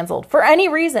would be canceled for any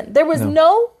reason. There was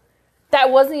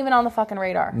that wasn't even on the fucking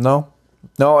radar. No.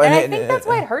 And I think that's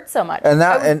why it hurt so much. And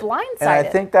I was blindsided. And I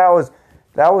think that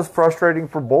was frustrating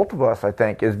for both of us, I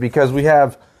think, is because we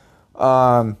have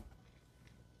not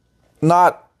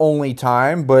only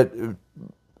time, but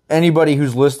anybody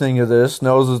who's listening to this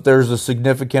knows that there's a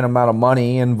significant amount of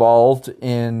money involved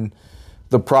in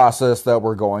the process that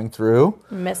we're going through.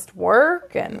 Missed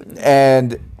work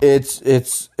and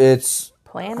it's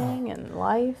planning and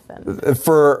life and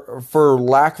for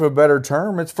lack of a better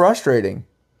term, it's frustrating.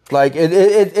 Like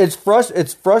it's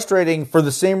frustrating for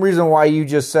the same reason why you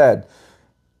just said,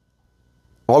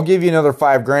 I'll give you another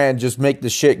 $5,000, just make the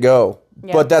shit go.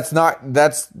 Yeah. But that's not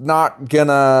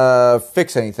gonna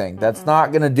fix anything. That's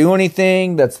not gonna do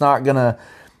anything. That's not gonna,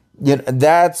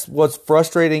 that's what's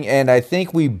frustrating. And I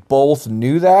think we both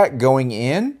knew that going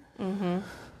in. Mm-hmm.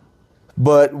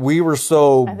 But we were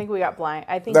so... I think we got blind.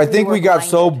 I think we got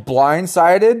so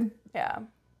blindsided. Yeah.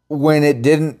 When it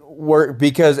didn't work,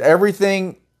 because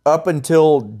everything up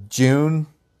until June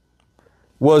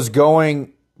was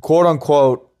going, quote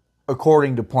unquote,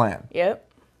 according to plan. Yep.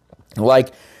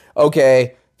 Like,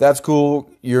 okay, that's cool.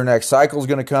 Your next cycle's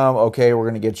going to come. Okay, we're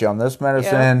going to get you on this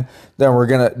medicine.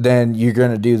 Yep. Then you're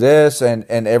going to do this, and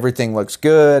everything looks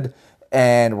good.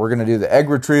 And we're going to do the egg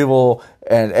retrieval,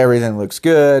 and everything looks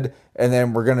good. And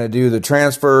then we're going to do the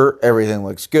transfer. Everything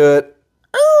looks good.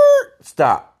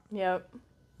 Stop. Yep.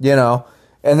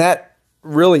 And that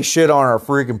really shit on our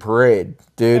freaking parade,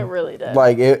 dude. It really did.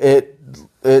 Like,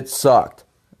 it sucked.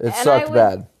 It sucked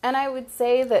bad. And I would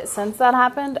say that since that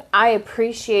happened, I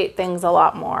appreciate things a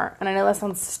lot more. And I know that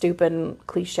sounds stupid and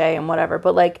cliche and whatever,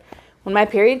 but, like, when my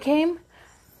period came,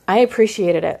 I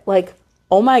appreciated it. Like,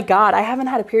 oh my God, I haven't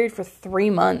had a period for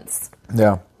 3 months.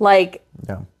 Yeah. Like,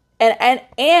 yeah.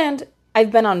 And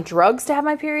I've been on drugs to have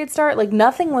my period start. Like,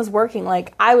 nothing was working.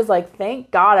 Like, I was like,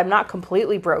 thank God I'm not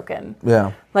completely broken.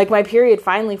 Yeah. Like, my period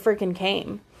finally freaking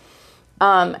came.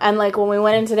 And, like, when we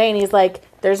went in today and he's like,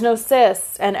 there's no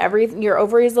cysts and your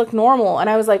ovaries look normal. And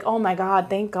I was like, oh my God,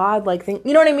 thank God. Like, you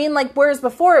know what I mean? Like, whereas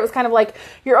before it was kind of like,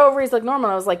 your ovaries look normal.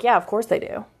 And I was like, yeah, of course they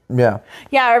do. Yeah.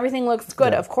 Yeah, everything looks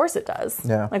good. Yeah. Of course it does.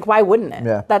 Yeah. Like, why wouldn't it?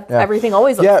 Yeah. Everything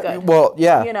always looks good. Well,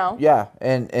 yeah. Yeah.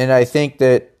 And I think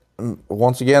that,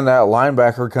 once again, that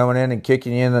linebacker coming in and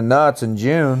kicking you in the nuts in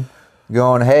June,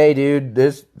 going, hey, dude,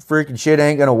 this freaking shit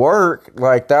ain't going to work.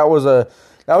 Like, that was a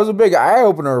big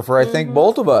eye-opener for, I think,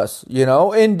 both of us,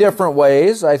 in different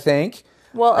ways, I think.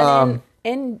 Well,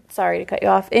 and sorry to cut you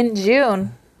off, in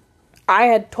June, I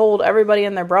had told everybody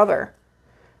and their brother,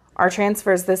 our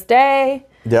transfer's this day.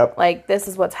 Yep. Like, this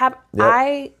is what's happening. Yep.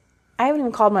 I haven't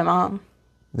even called my mom.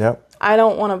 Yep. I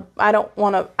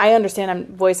understand I'm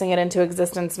voicing it into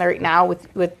existence right now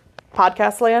with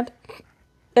podcast land.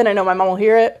 And I know my mom will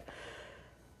hear it.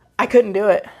 I couldn't do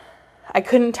it. I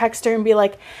couldn't text her and be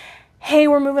like, hey,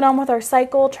 we're moving on with our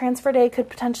cycle. Transfer day could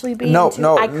potentially be I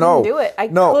couldn't do it. I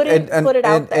couldn't put it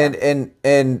out there.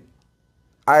 And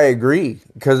I agree.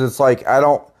 Because it's like,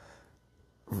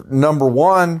 number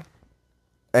one,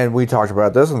 and we talked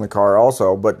about this in the car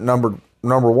also, but number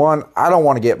one, I don't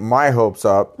want to get my hopes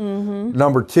up. Mm-hmm.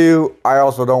 Number two, I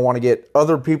also don't want to get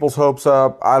other people's hopes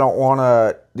up. I don't want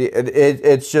to,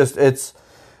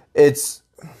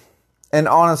 and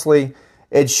honestly,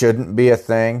 it shouldn't be a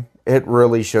thing. It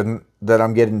really shouldn't, that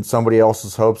I'm getting somebody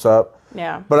else's hopes up.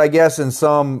 Yeah. But I guess in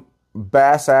some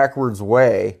bass-ackwards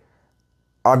way,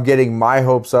 I'm getting my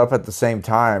hopes up at the same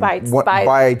time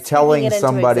by telling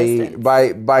somebody,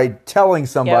 by telling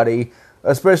somebody, yep.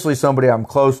 Especially somebody I'm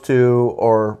close to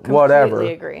or whatever.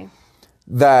 Completely agree.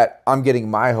 That I'm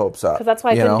getting my hopes up. Because that's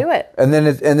why I couldn't do it. And then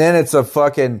it's a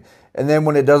fucking, and then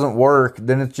when it doesn't work,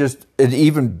 then it's just an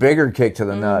even bigger kick to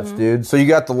the nuts, dude. So you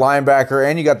got the linebacker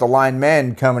and you got the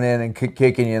linemen coming in and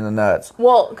kicking you in the nuts.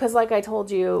 Well, because like I told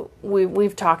you,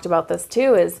 we've talked about this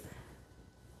too, is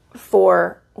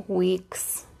for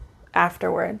weeks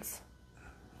afterwards,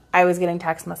 I was getting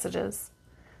text messages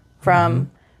from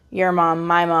your mom,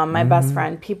 my best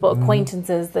friend, people,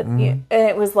 acquaintances that, and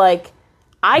it was like,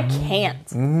 I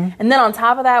can't. And then on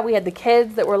top of that, we had the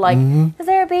kids that were like, is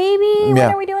there a baby? When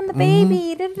are we doing the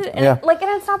baby? And and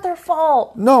it's not their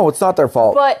fault. No, it's not their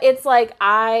fault. But it's like,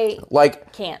 I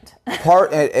can't.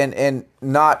 And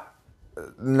not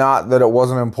that it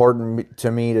wasn't important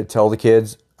to me to tell the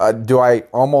kids. Do I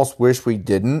almost wish we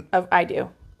didn't? I do.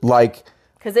 Like,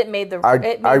 because it made the rest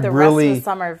of the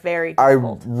summer very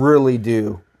difficult. I really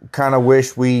do. Kind of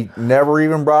wish we never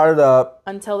even brought it up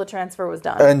until the transfer was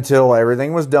done. Until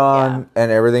everything was done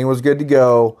and everything was good to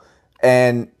go.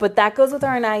 But that goes with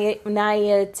our we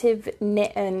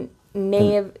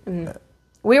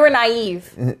were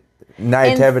naive.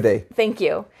 Naivety. Thank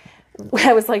you.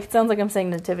 I was like, it sounds like I'm saying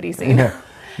nativity scene.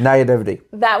 Naivety.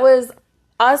 That was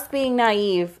us being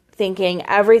naive, thinking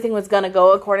everything was going to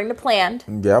go according to plan.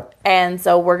 Yep. And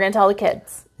so we're going to tell the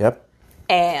kids. Yep.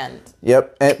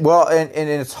 Yep. And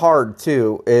it's hard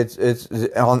too. It's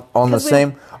on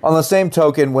the same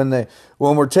token when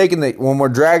we're dragging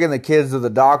the kids to the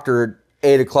doctor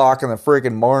at 8:00 in the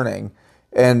freaking morning,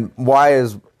 and why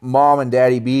is mom and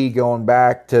daddy B going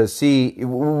back to see?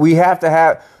 We have to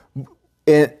have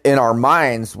in our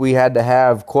minds, we had to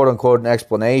have quote unquote an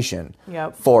explanation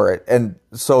for it, and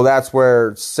so that's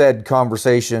where said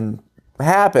conversation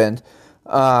happened.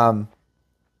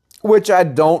 Which I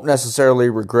don't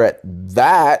necessarily regret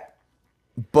that,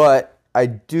 but I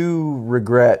do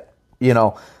regret,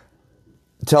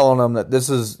 telling them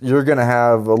that you're going to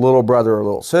have a little brother or a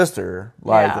little sister.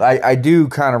 Like, I do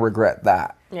kind of regret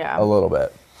that a little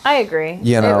bit. I agree.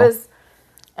 It was,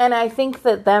 and I think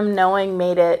that them knowing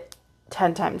made it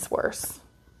 10 times worse.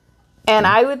 And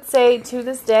I would say to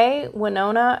this day,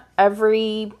 Winona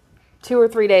every 2 or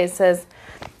 3 days says,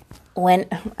 when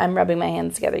I'm rubbing my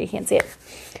hands together, you can't see it.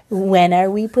 When are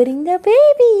we putting the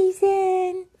babies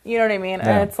in? You know what I mean? Yeah.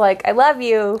 And it's like, I love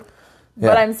you,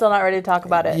 but I'm still not ready to talk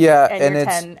about it. Yeah, and you're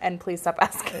 10, and please stop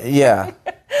asking. Yeah.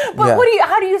 But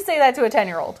how do you say that to a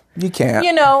 10-year-old? You can't.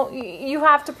 You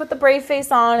have to put the brave face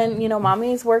on, and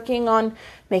mommy's working on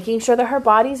making sure that her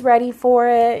body's ready for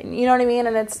it. You know what I mean?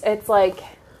 And it's like,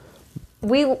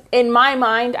 in my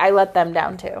mind, I let them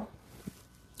down too.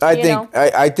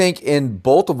 I think in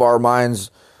both of our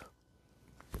minds,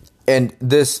 and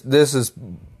this is,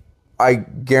 I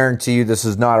guarantee you, this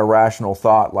is not a rational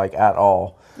thought, like, at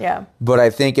all. Yeah. But I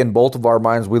think in both of our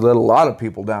minds, we let a lot of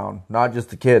people down, not just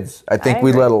the kids. I think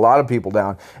we let a lot of people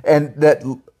down, and that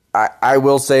I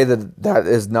will say that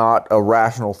is not a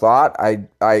rational thought.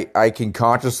 I can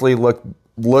consciously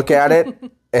look at it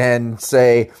and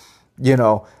say,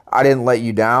 I didn't let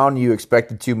you down. You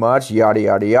expected too much, yada,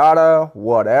 yada, yada,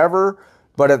 whatever.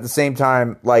 But at the same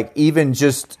time, like, even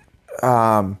just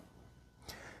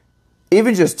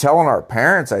telling our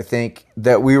parents, I think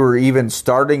that we were even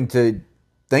starting to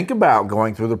think about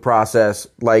going through the process,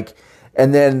 like,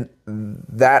 and then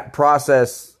that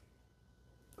process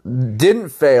didn't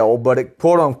fail, but it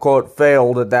quote unquote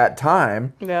failed at that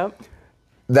time. Yep.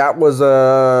 That was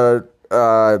a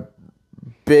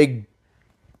big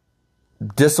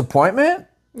disappointment.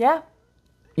 Yeah.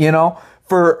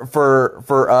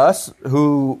 For us,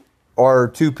 who are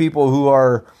two people who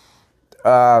are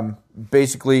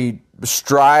basically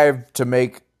strive to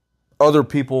make other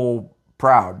people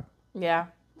proud. Yeah.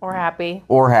 Or happy.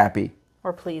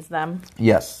 Or please them.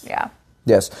 Yes. Yeah.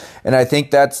 Yes. And I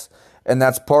think that's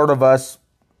part of us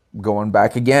going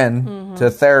back again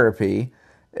to therapy.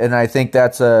 And I think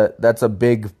that's a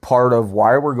big part of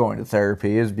why we're going to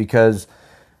therapy, is because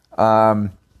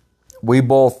we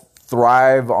both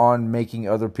thrive on making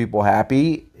other people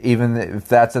happy, even if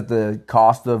that's at the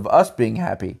cost of us being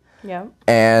happy. Yeah.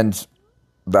 And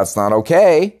that's not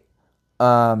okay.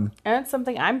 And it's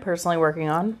something I'm personally working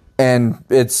on. And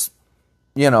it's,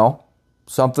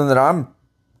 something that I'm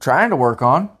trying to work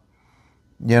on,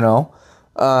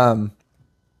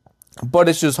 but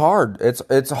it's just hard.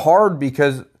 It's hard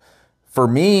because for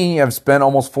me, I've spent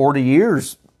almost 40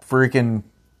 years freaking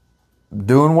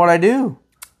doing what I do.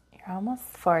 You're almost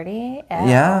 40? Ew.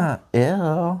 Yeah.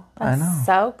 Ew. I know.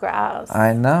 So gross.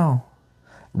 I know.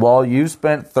 Well, you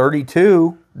spent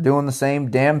 32 doing the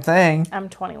same damn thing. I'm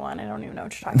 21. I don't even know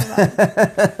what you're talking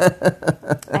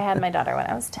about. I had my daughter when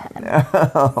I was 10.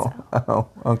 Oh,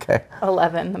 okay.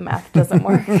 11. The math doesn't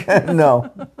work.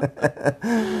 No.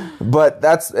 But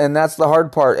that's the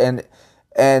hard part.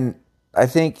 And I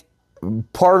think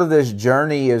part of this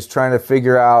journey is trying to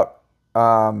figure out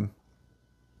not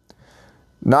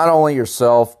only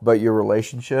yourself, but your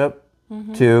relationship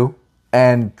too,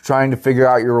 and trying to figure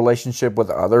out your relationship with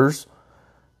others.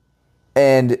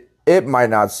 And it might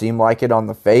not seem like it on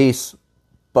the face,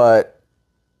 but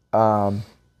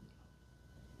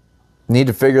need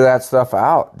to figure that stuff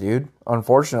out, dude,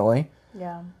 unfortunately.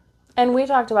 Yeah. And we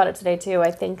talked about it today too.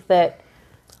 I think that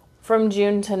from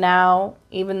June to now,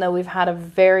 even though we've had a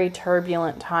very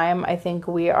turbulent time, I think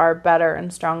we are better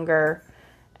and stronger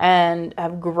and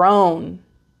have grown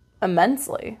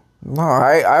immensely. No,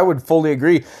 I would fully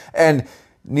agree. And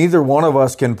neither one of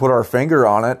us can put our finger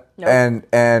on it. Nope.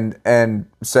 and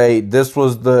say this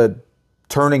was the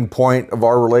turning point of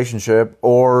our relationship,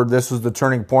 or this was the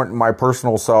turning point in my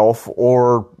personal self,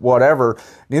 or whatever.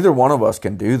 Neither one of us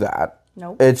can do that.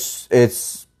 Nope. It's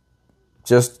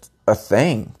just a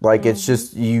thing. Like, it's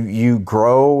just you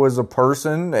grow as a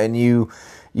person, and you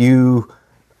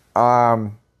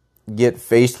get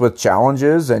faced with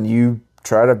challenges, and you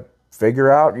try to figure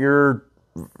out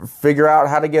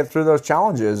how to get through those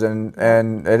challenges, and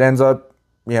it ends up,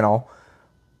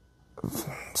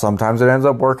 sometimes it ends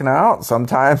up working out.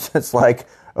 Sometimes it's like,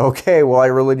 okay, well, I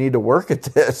really need to work at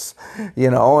this,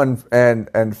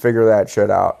 and figure that shit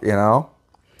out,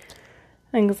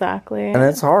 Exactly. And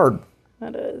it's hard.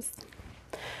 It is.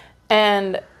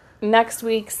 And next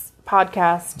week's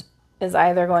podcast is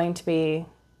either going to be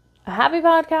a happy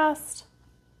podcast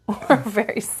or a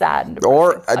very sad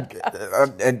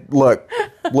and and look,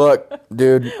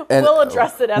 dude. And we'll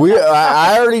address it.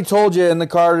 I already told you in the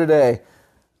car today.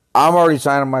 I'm already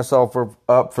signing myself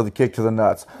up for the kick to the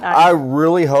nuts. I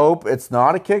really hope it's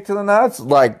not a kick to the nuts.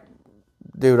 Like,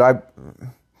 dude,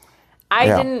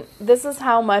 didn't. This is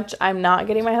how much I'm not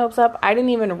getting my hopes up. I didn't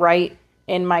even write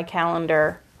in my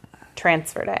calendar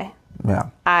transfer day. Yeah.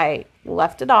 I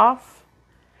left it off.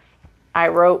 I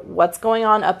wrote what's going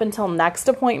on up until next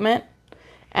appointment,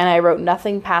 and I wrote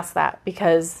nothing past that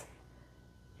because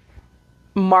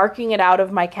marking it out of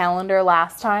my calendar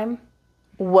last time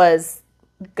was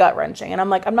gut-wrenching. And I'm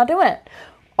like, I'm not doing it.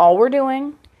 All we're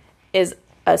doing is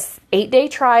a 8-day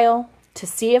trial to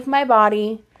see if my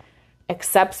body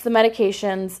accepts the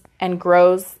medications and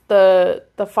grows the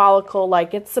follicle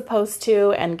like it's supposed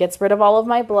to and gets rid of all of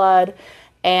my blood.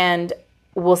 And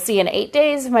we'll see in 8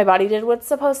 days if my body did what it's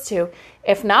supposed to.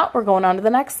 If not, we're going on to the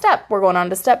next step. We're going on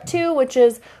to step 2, which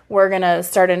is we're going to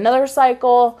start another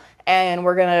cycle and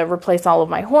we're going to replace all of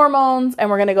my hormones and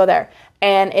we're going to go there.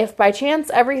 And if by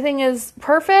chance everything is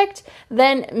perfect,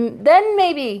 then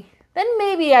maybe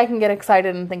I can get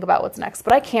excited and think about what's next.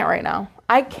 But I can't right now.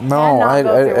 I cannot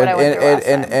go through what I went through last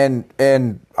time.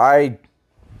 And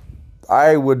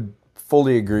I would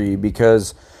fully agree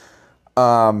because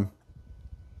the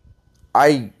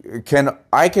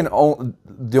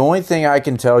only thing I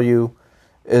can tell you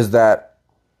is that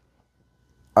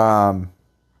I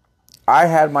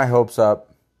had my hopes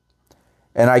up,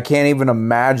 and I can't even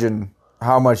imagine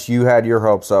how much you had your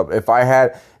hopes up. If I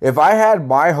had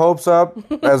my hopes up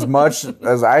as much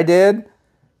as I did,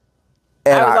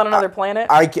 and I was on another planet.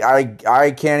 I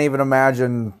can't even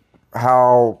imagine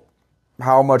how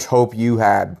much hope you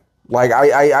had. Like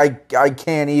I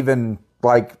can't even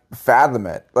like fathom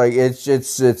it. Like it's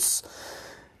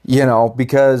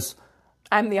because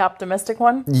I'm the optimistic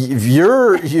one.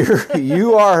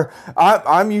 You are.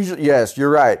 I'm usually, yes, you're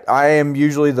right. I am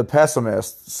usually the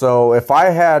pessimist. So if I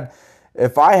had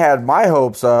my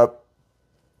hopes up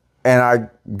and I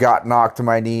got knocked to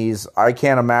my knees, I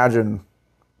can't imagine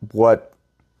what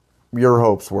your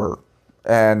hopes were.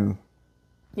 And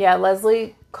yeah,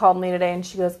 Leslie called me today and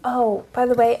she goes, "Oh, by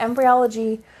the way,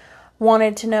 embryology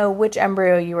wanted to know which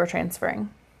embryo you were transferring."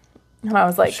 And I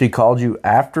was like... She called you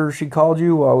after she called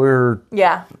you while we were...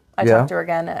 Yeah. I talked to her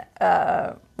again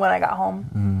when I got home.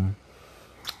 Mm.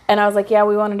 And I was like, yeah,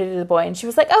 we wanted to do the boy. And she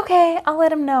was like, okay, I'll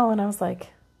let him know. And I was like...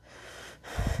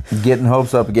 Getting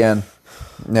hopes up again.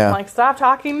 Yeah. I'm like, stop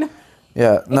talking.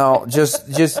 Yeah. No, just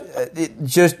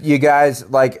you guys,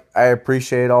 like, I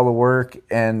appreciate all the work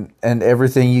and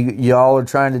everything y'all are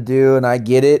trying to do. And I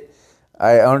get it.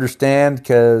 I understand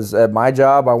because at my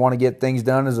job, I want to get things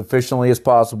done as efficiently as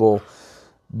possible.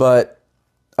 But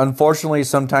unfortunately,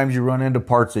 sometimes you run into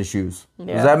parts issues.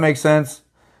 Yeah. Does that make sense?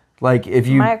 Like if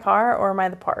you... Am I a car or am I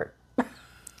the part?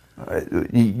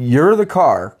 You're the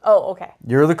car. Oh, okay.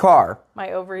 You're the car.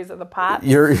 My ovaries are the pot?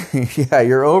 Your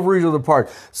ovaries are the part.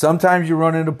 Sometimes you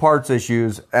run into parts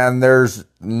issues, and there's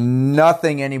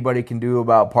nothing anybody can do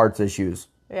about parts issues.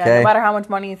 Yeah, okay? No matter how much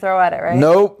money you throw at it, right?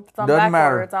 Nope. If it's on doesn't back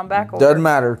matter. Order, it's on back order. Doesn't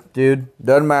matter, dude.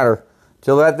 Doesn't matter.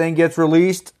 Till that thing gets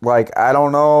released, like, I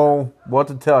don't know what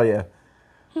to tell you.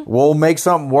 We'll make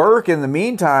something work in the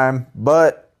meantime,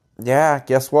 but, yeah,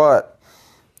 guess what?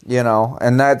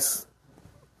 And that's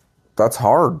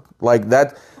hard. Like,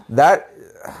 that,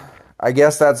 I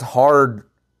guess that's hard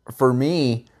for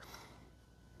me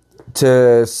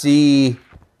to see.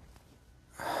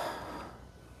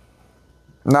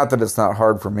 Not that it's not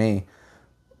hard for me,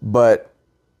 but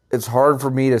it's hard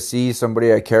for me to see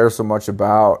somebody I care so much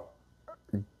about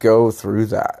go through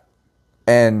that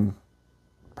and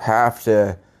have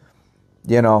to,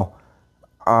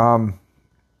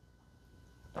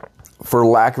 for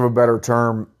lack of a better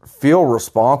term, feel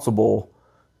responsible,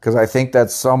 because I think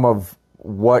that's some of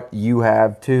what you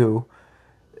have too,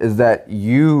 is that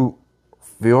you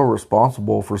feel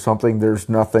responsible for something there's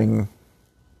nothing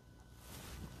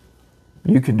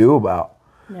you can do about.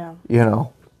 Yeah.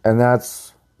 And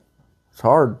it's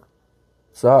hard.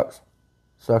 Sucks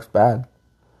bad.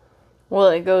 Well,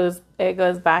 it goes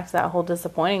back to that whole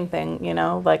disappointing thing,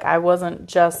 like I wasn't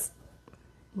just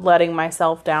letting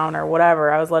myself down or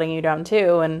whatever. I was letting you down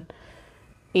too. And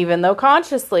even though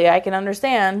consciously I can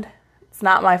understand it's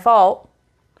not my fault,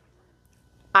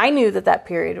 I knew that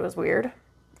period was weird.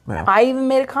 Yeah. I even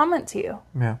made a comment to you.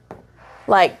 Yeah.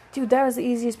 Like, dude, that was the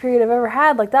easiest period I've ever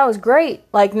had. Like, that was great.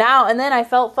 Like, now, and then I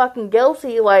felt fucking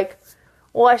guilty. Like,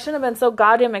 well, I shouldn't have been so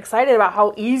goddamn excited about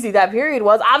how easy that period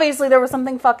was. Obviously, there was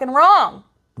something fucking wrong.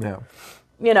 Yeah.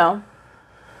 You know?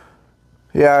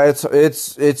 Yeah, it's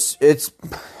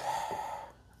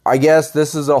I guess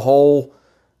this is a whole,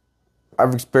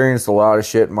 I've experienced a lot of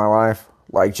shit in my life.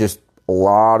 Like, just a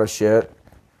lot of shit.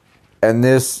 And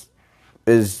this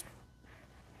is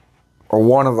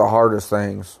one of the hardest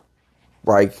things.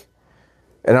 Like,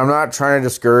 and I'm not trying to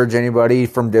discourage anybody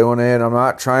from doing it. I'm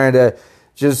not trying to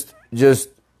just be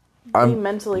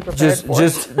mentally prepared for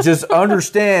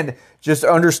it. just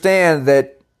understand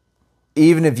that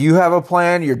even if you have a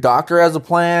plan, your doctor has a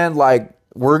plan, like,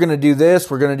 we're going to do this,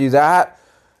 we're going to do that.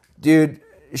 Dude,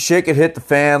 shit could hit the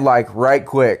fan, like, right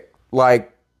quick.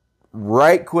 Like,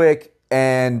 right quick,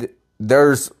 and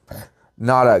there's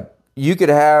not a... You could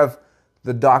have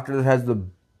the doctor that has the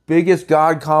biggest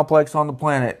God complex on the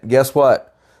planet. Guess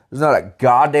what? There's not a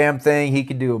goddamn thing he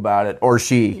can do about it. Or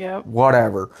she. Yep.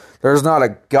 Whatever. There's not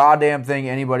a goddamn thing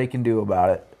anybody can do about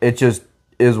it. It just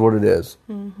is what it is.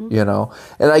 Mm-hmm. You know?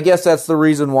 And I guess that's the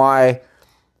reason why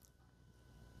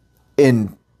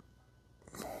in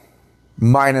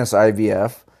minus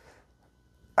IVF,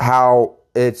 how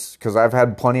it's... Because I've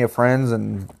had plenty of friends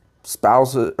and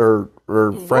spouses or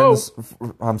friends.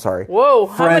 Whoa. I'm sorry. Whoa,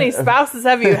 how many spouses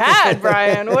have you had,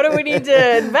 Brian? What do we need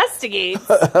to investigate?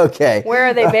 Okay. Where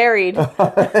are they buried?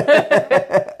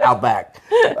 Out back.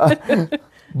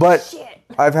 But shit.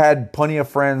 I've had plenty of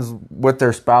friends with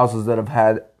their spouses that have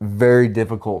had very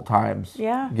difficult times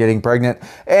getting pregnant.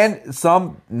 And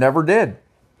some never did.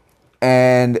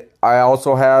 And I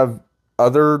also have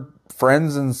other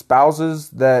friends and spouses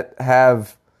that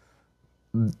have...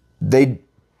 They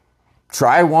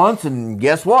try once and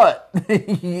guess what?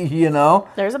 You know?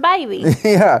 There's a baby.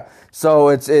 Yeah. So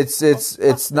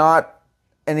it's not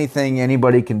anything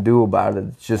anybody can do about it.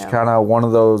 It's just kind of one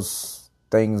of those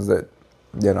things that,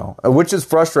 you know, which is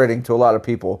frustrating to a lot of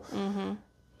people. Mm-hmm.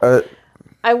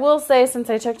 I will say, since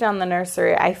I took down the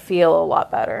nursery, I feel a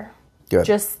lot better. Good.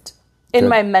 Just in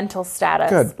my mental status.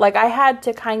 Good. Like, I had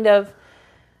to kind of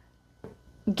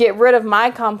get rid of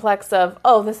my complex of,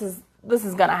 oh, this is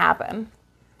going to happen.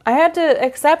 I had to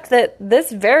accept that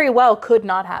this very well could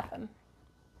not happen.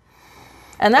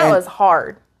 And that was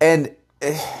hard. And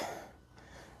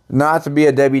not to be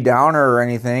a Debbie Downer or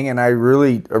anything, and I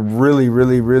really, really,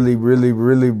 really, really, really,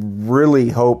 really, really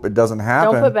hope it doesn't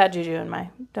happen. Don't put bad juju in my...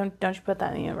 Don't you put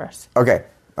that in the universe. Okay,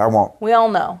 I won't. We all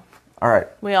know. All right.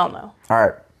 We all know. All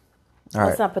right.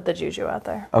 Let's not put the juju out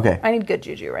there. Okay. I need good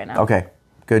juju right now. Okay.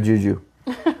 Good juju.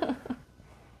 I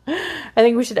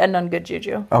think we should end on good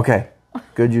juju. Okay.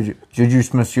 Good juju. Juju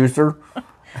Smith-Schuster?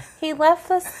 He left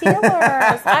the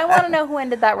Steelers. I want to know who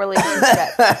ended that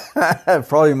relationship.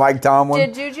 Probably Mike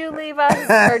Tomlin. Did Juju leave us,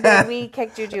 or did we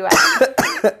kick Juju out?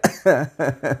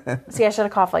 See, I should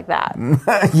have coughed like that.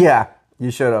 Yeah,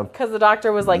 you should have. Because the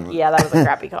doctor was like, yeah, that was a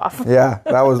crappy cough. Yeah,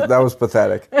 that was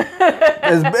pathetic.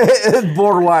 It's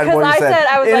borderline what he said.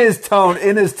 In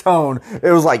his tone,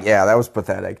 it was like, yeah, that was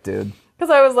pathetic, dude.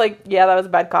 Because I was like, yeah, that was a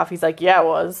bad cough. He's like, yeah, it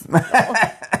was. So,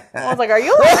 I was like, are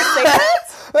you allowed to say that?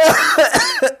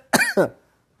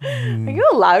 Are you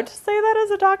allowed to say that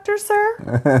as a doctor,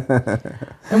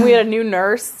 sir? And we had a new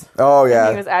nurse. Oh, yeah.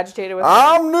 And he was agitated with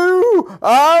I'm new.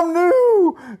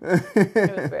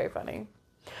 It was very funny.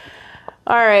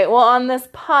 All right. Well, on this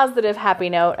positive, happy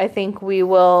note, I think we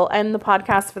will end the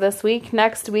podcast for this week.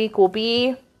 Next week will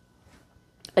be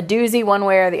a doozy one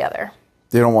way or the other.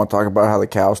 You don't want to talk about how the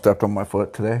cow stepped on my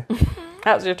foot today?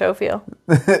 How's your toe feel?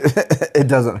 It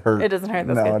doesn't hurt. It doesn't hurt.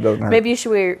 That's no, good. It doesn't hurt. Maybe you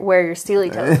should wear your steely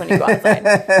toes when you go outside.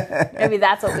 Maybe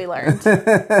that's what we learned.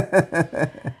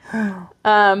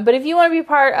 But if you want to be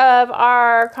part of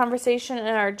our conversation and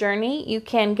our journey, you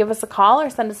can give us a call or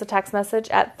send us a text message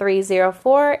at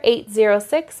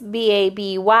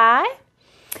 304-806-BABY.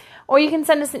 Or you can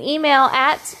send us an email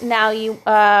at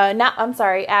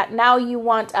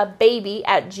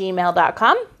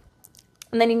nowyouwantababy@gmail.com.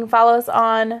 And then you can follow us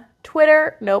on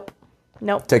Twitter. Nope.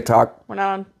 TikTok. We're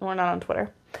not on Twitter.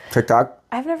 TikTok.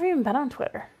 I've never even been on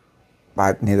Twitter.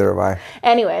 Neither have I.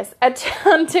 Anyways,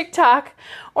 on TikTok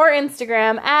or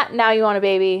Instagram at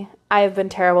nowyouwantababy. I have been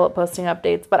terrible at posting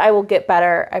updates, but I will get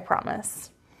better, I promise.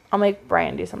 I'll make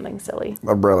Brian do something silly.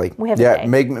 Really? We have a day.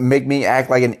 make me act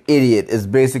like an idiot is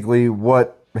basically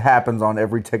what happens on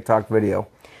every TikTok video.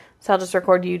 So I'll just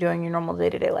record you doing your normal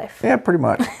day-to-day life. Yeah, pretty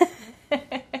much.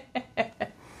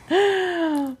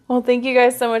 Well, thank you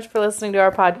guys so much for listening to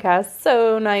our podcast.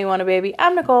 So Now You Want a Baby.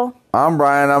 I'm Nicole. I'm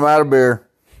Brian. I'm out of beer.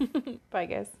 Bye,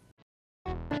 guys.